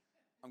us.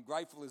 I'm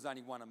grateful there's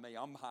only one of me.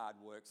 I'm hard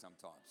work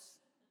sometimes.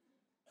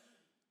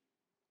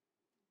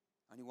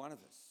 Only one of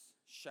us,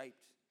 shaped,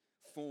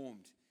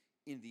 formed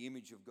in the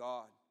image of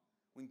God.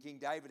 When King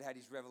David had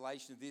his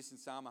revelation of this in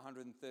Psalm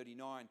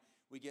 139,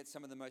 we get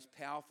some of the most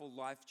powerful,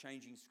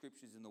 life-changing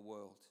scriptures in the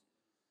world.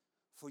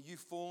 For you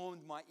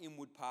formed my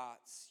inward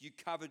parts. You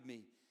covered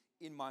me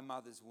in my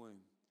mother's womb.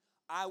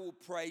 I will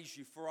praise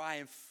you, for I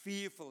am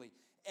fearfully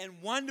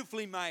and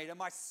wonderfully made, and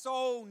my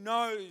soul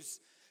knows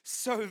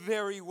so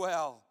very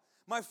well.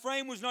 My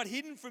frame was not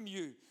hidden from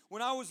you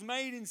when I was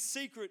made in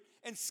secret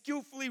and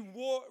skillfully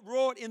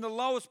wrought in the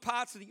lowest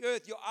parts of the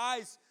earth. Your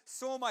eyes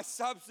saw my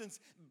substance,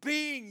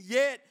 being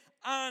yet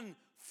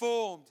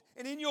unformed.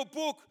 And in your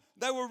book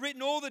they were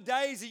written, all the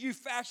days that you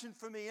fashioned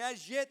for me.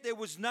 As yet there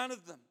was none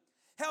of them.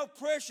 How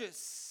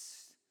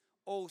precious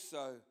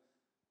also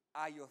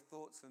are your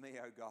thoughts for me,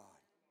 O God.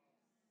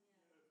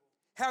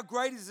 How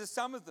great is the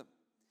sum of them.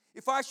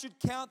 If I should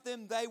count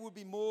them, they would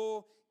be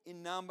more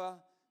in number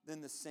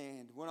than the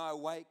sand. When I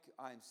awake,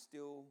 I am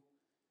still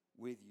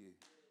with you.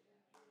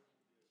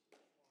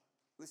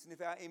 Listen,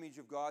 if our image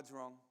of God's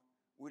wrong,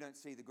 we don't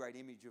see the great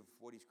image of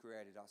what he's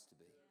created us to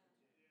be.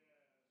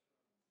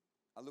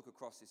 I look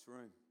across this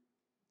room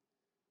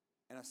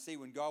and I see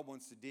when God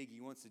wants to dig,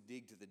 he wants to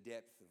dig to the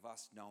depth of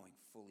us knowing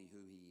fully who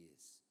he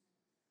is.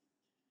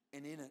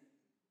 And in it,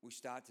 we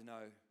start to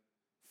know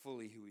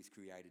fully who he's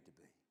created to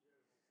be.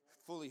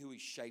 Fully who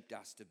he's shaped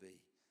us to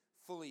be,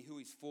 fully who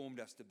he's formed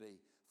us to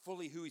be,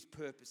 fully who he's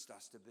purposed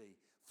us to be,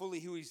 fully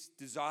who he's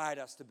desired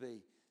us to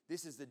be.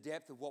 This is the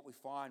depth of what we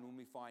find when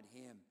we find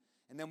him.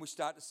 And then we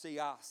start to see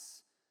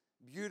us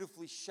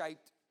beautifully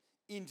shaped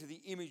into the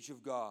image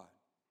of God.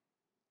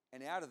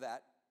 And out of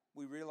that,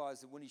 we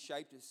realize that when he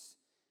shaped us,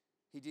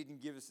 he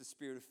didn't give us the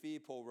spirit of fear,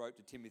 Paul wrote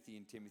to Timothy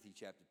in Timothy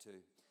chapter 2,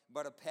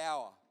 but of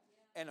power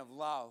and of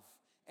love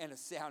and a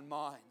sound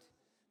mind.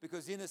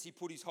 Because in us he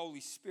put his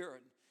Holy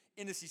Spirit.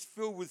 In us he's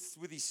filled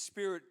with his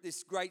Spirit,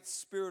 this great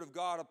Spirit of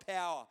God, a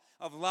power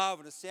of love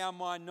and a sound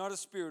mind, not a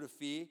spirit of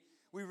fear.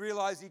 We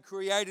realize he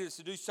created us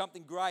to do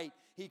something great.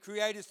 He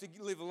created us to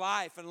live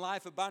life and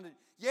life abundant.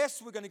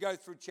 Yes, we're going to go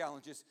through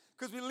challenges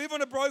because we live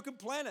on a broken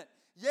planet.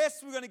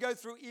 Yes, we're going to go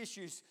through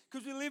issues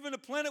because we live on a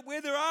planet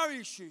where there are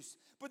issues.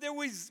 But then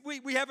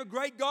we have a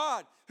great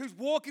God who's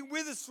walking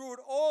with us through it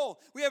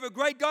all. We have a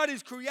great God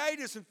who's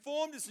created us and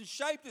formed us and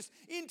shaped us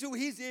into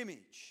his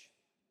image.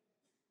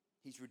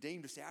 He's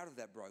redeemed us out of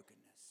that brokenness.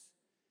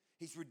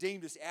 He's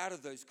redeemed us out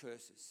of those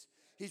curses.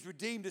 He's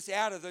redeemed us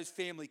out of those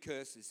family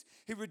curses.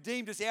 He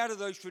redeemed us out of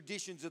those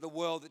traditions of the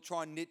world that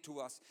try and knit to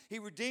us. He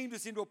redeemed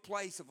us into a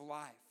place of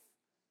life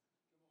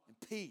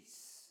and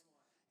peace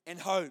and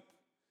hope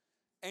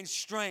and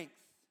strength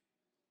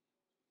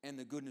and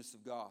the goodness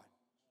of God.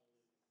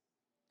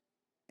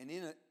 And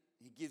in it,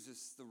 he gives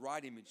us the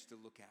right image to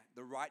look at,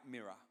 the right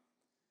mirror.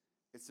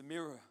 It's a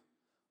mirror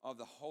of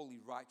the holy,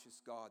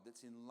 righteous God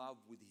that's in love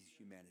with his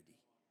humanity,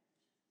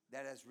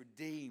 that has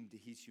redeemed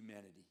his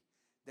humanity,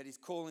 that is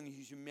calling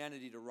his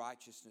humanity to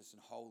righteousness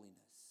and holiness,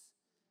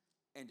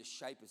 and to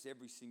shape us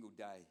every single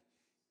day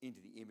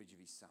into the image of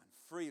his Son,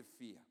 free of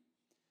fear,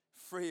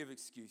 free of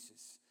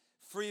excuses,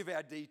 free of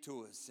our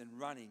detours, and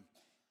running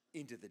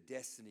into the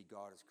destiny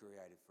God has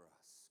created for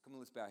us. Come on,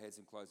 let's bow our heads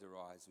and close our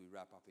eyes as we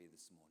wrap up here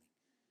this morning.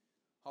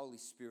 Holy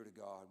Spirit of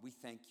God, we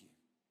thank you.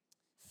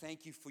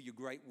 Thank you for your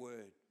great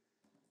word.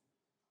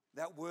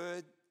 That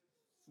word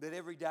that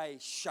every day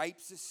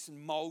shapes us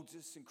and molds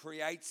us and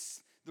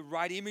creates the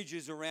right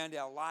images around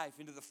our life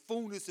into the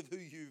fullness of who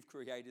you've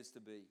created us to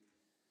be.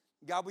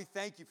 God, we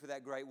thank you for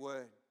that great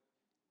word.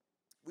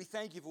 We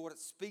thank you for what it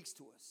speaks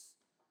to us,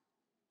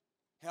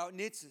 how it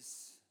knits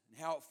us and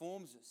how it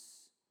forms us.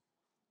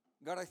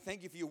 God, I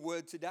thank you for your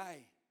word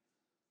today.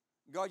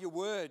 God, your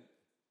word,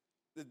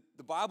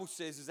 the Bible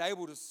says, is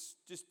able to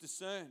just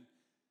discern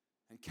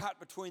and cut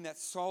between that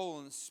soul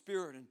and the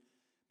spirit and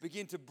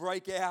begin to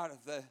break out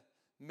of the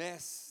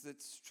mess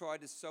that's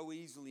tried to so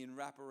easily and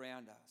wrap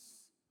around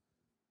us.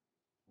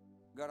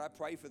 God, I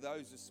pray for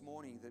those this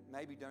morning that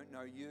maybe don't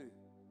know you,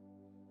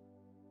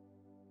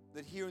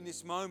 that here in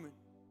this moment,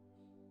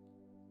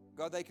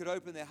 God, they could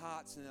open their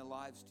hearts and their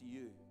lives to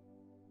you.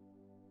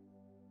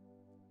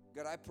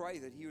 God, I pray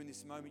that here in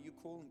this moment, you're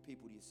calling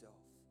people to yourself.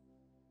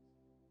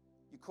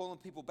 You're calling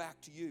people back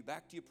to you,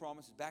 back to your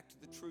promises, back to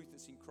the truth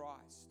that's in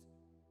Christ,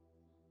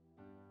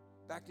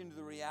 back into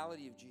the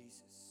reality of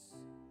Jesus.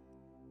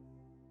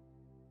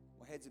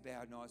 Well, heads are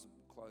bowed and eyes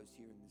are closed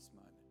here in this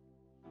moment.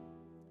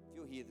 If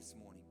you're here this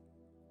morning,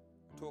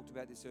 I talked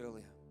about this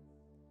earlier.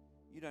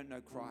 You don't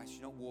know Christ,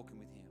 you're not walking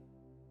with him.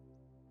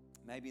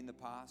 Maybe in the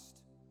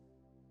past,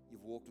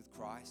 you've walked with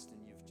Christ and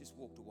you've just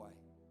walked away.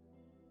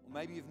 Or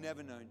maybe you've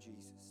never known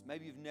Jesus.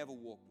 Maybe you've never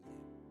walked with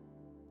him.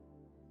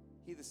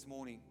 Here this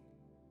morning,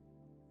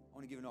 I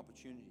want to give an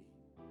opportunity.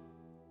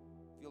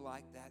 If you're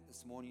like that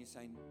this morning, you're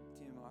saying,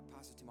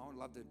 Pastor Tim, I would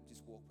love to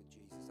just walk with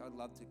Jesus. I'd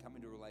love to come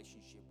into a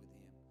relationship with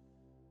him.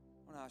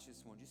 I want to ask you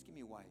this morning, just give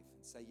me a wave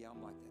and say, yeah,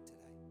 I'm like that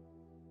today.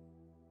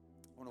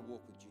 I want to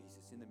walk with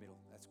Jesus in the middle.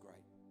 That's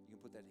great. You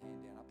can put that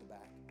hand down up the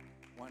back.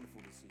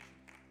 Wonderful decision.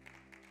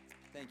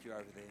 Thank you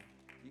over there.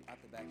 You, up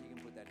the back, you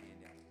can put that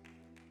hand down.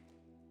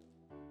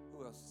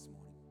 Who else this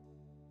morning?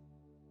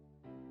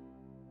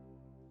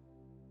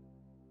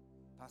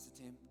 Pastor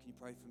Tim, can you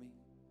pray for me?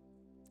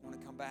 I want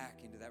to come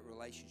back into that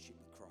relationship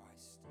with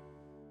Christ.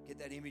 Get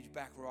that image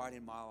back right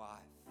in my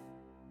life.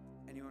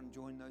 Anyone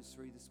join those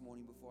three this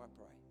morning before I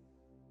pray?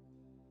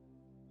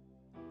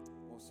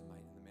 Awesome,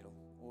 mate, in the middle.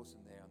 Awesome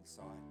there on the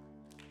side.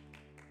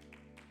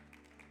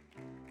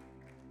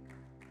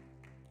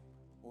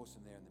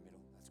 Awesome there in the middle.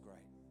 That's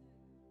great.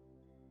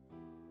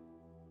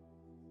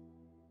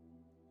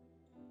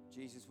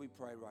 Jesus, we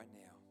pray right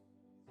now.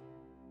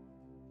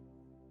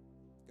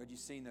 God, you've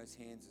seen those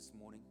hands this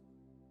morning.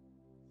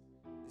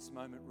 This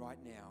moment right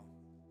now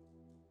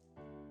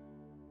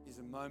is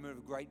a moment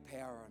of great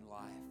power in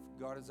life.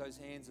 God, as those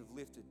hands have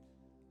lifted,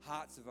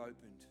 hearts have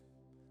opened,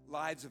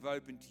 lives have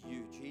opened to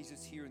you.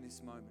 Jesus, here in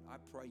this moment, I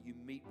pray you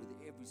meet with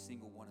every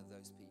single one of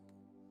those people.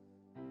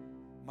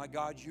 My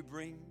God, you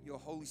bring your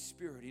Holy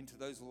Spirit into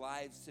those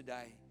lives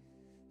today.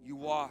 You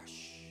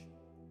wash,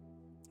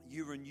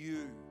 you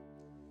renew,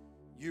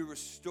 you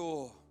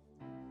restore,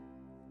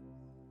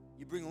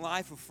 you bring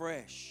life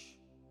afresh.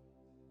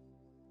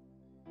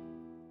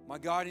 My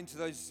God, into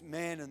those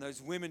men and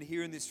those women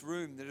here in this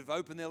room that have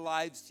opened their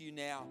lives to you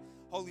now.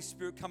 Holy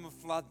Spirit, come and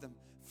flood them.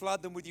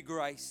 Flood them with your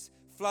grace.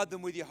 Flood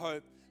them with your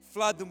hope.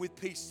 Flood them with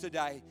peace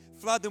today.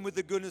 Flood them with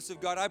the goodness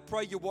of God. I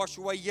pray you wash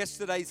away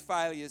yesterday's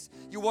failures.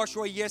 You wash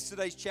away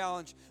yesterday's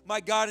challenge. My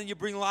God, and you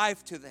bring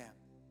life to them.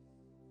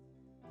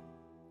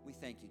 We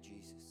thank you,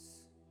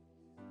 Jesus.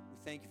 We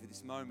thank you for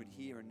this moment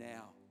here and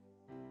now.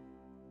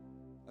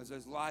 As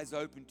those lives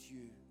open to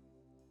you.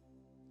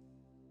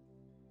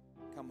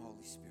 Come,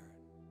 Holy Spirit.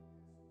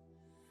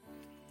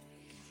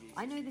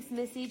 I know this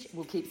message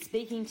will keep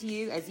speaking to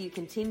you as you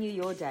continue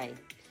your day.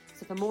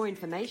 So for more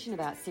information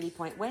about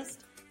Citipointe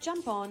West,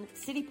 jump on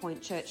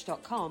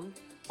citipointechurch.com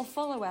or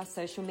follow our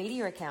social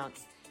media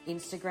accounts,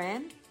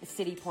 Instagram,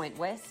 Citipointe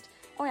West,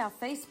 or our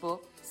Facebook,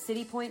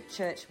 Citipointe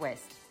Church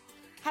West.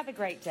 Have a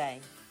great day.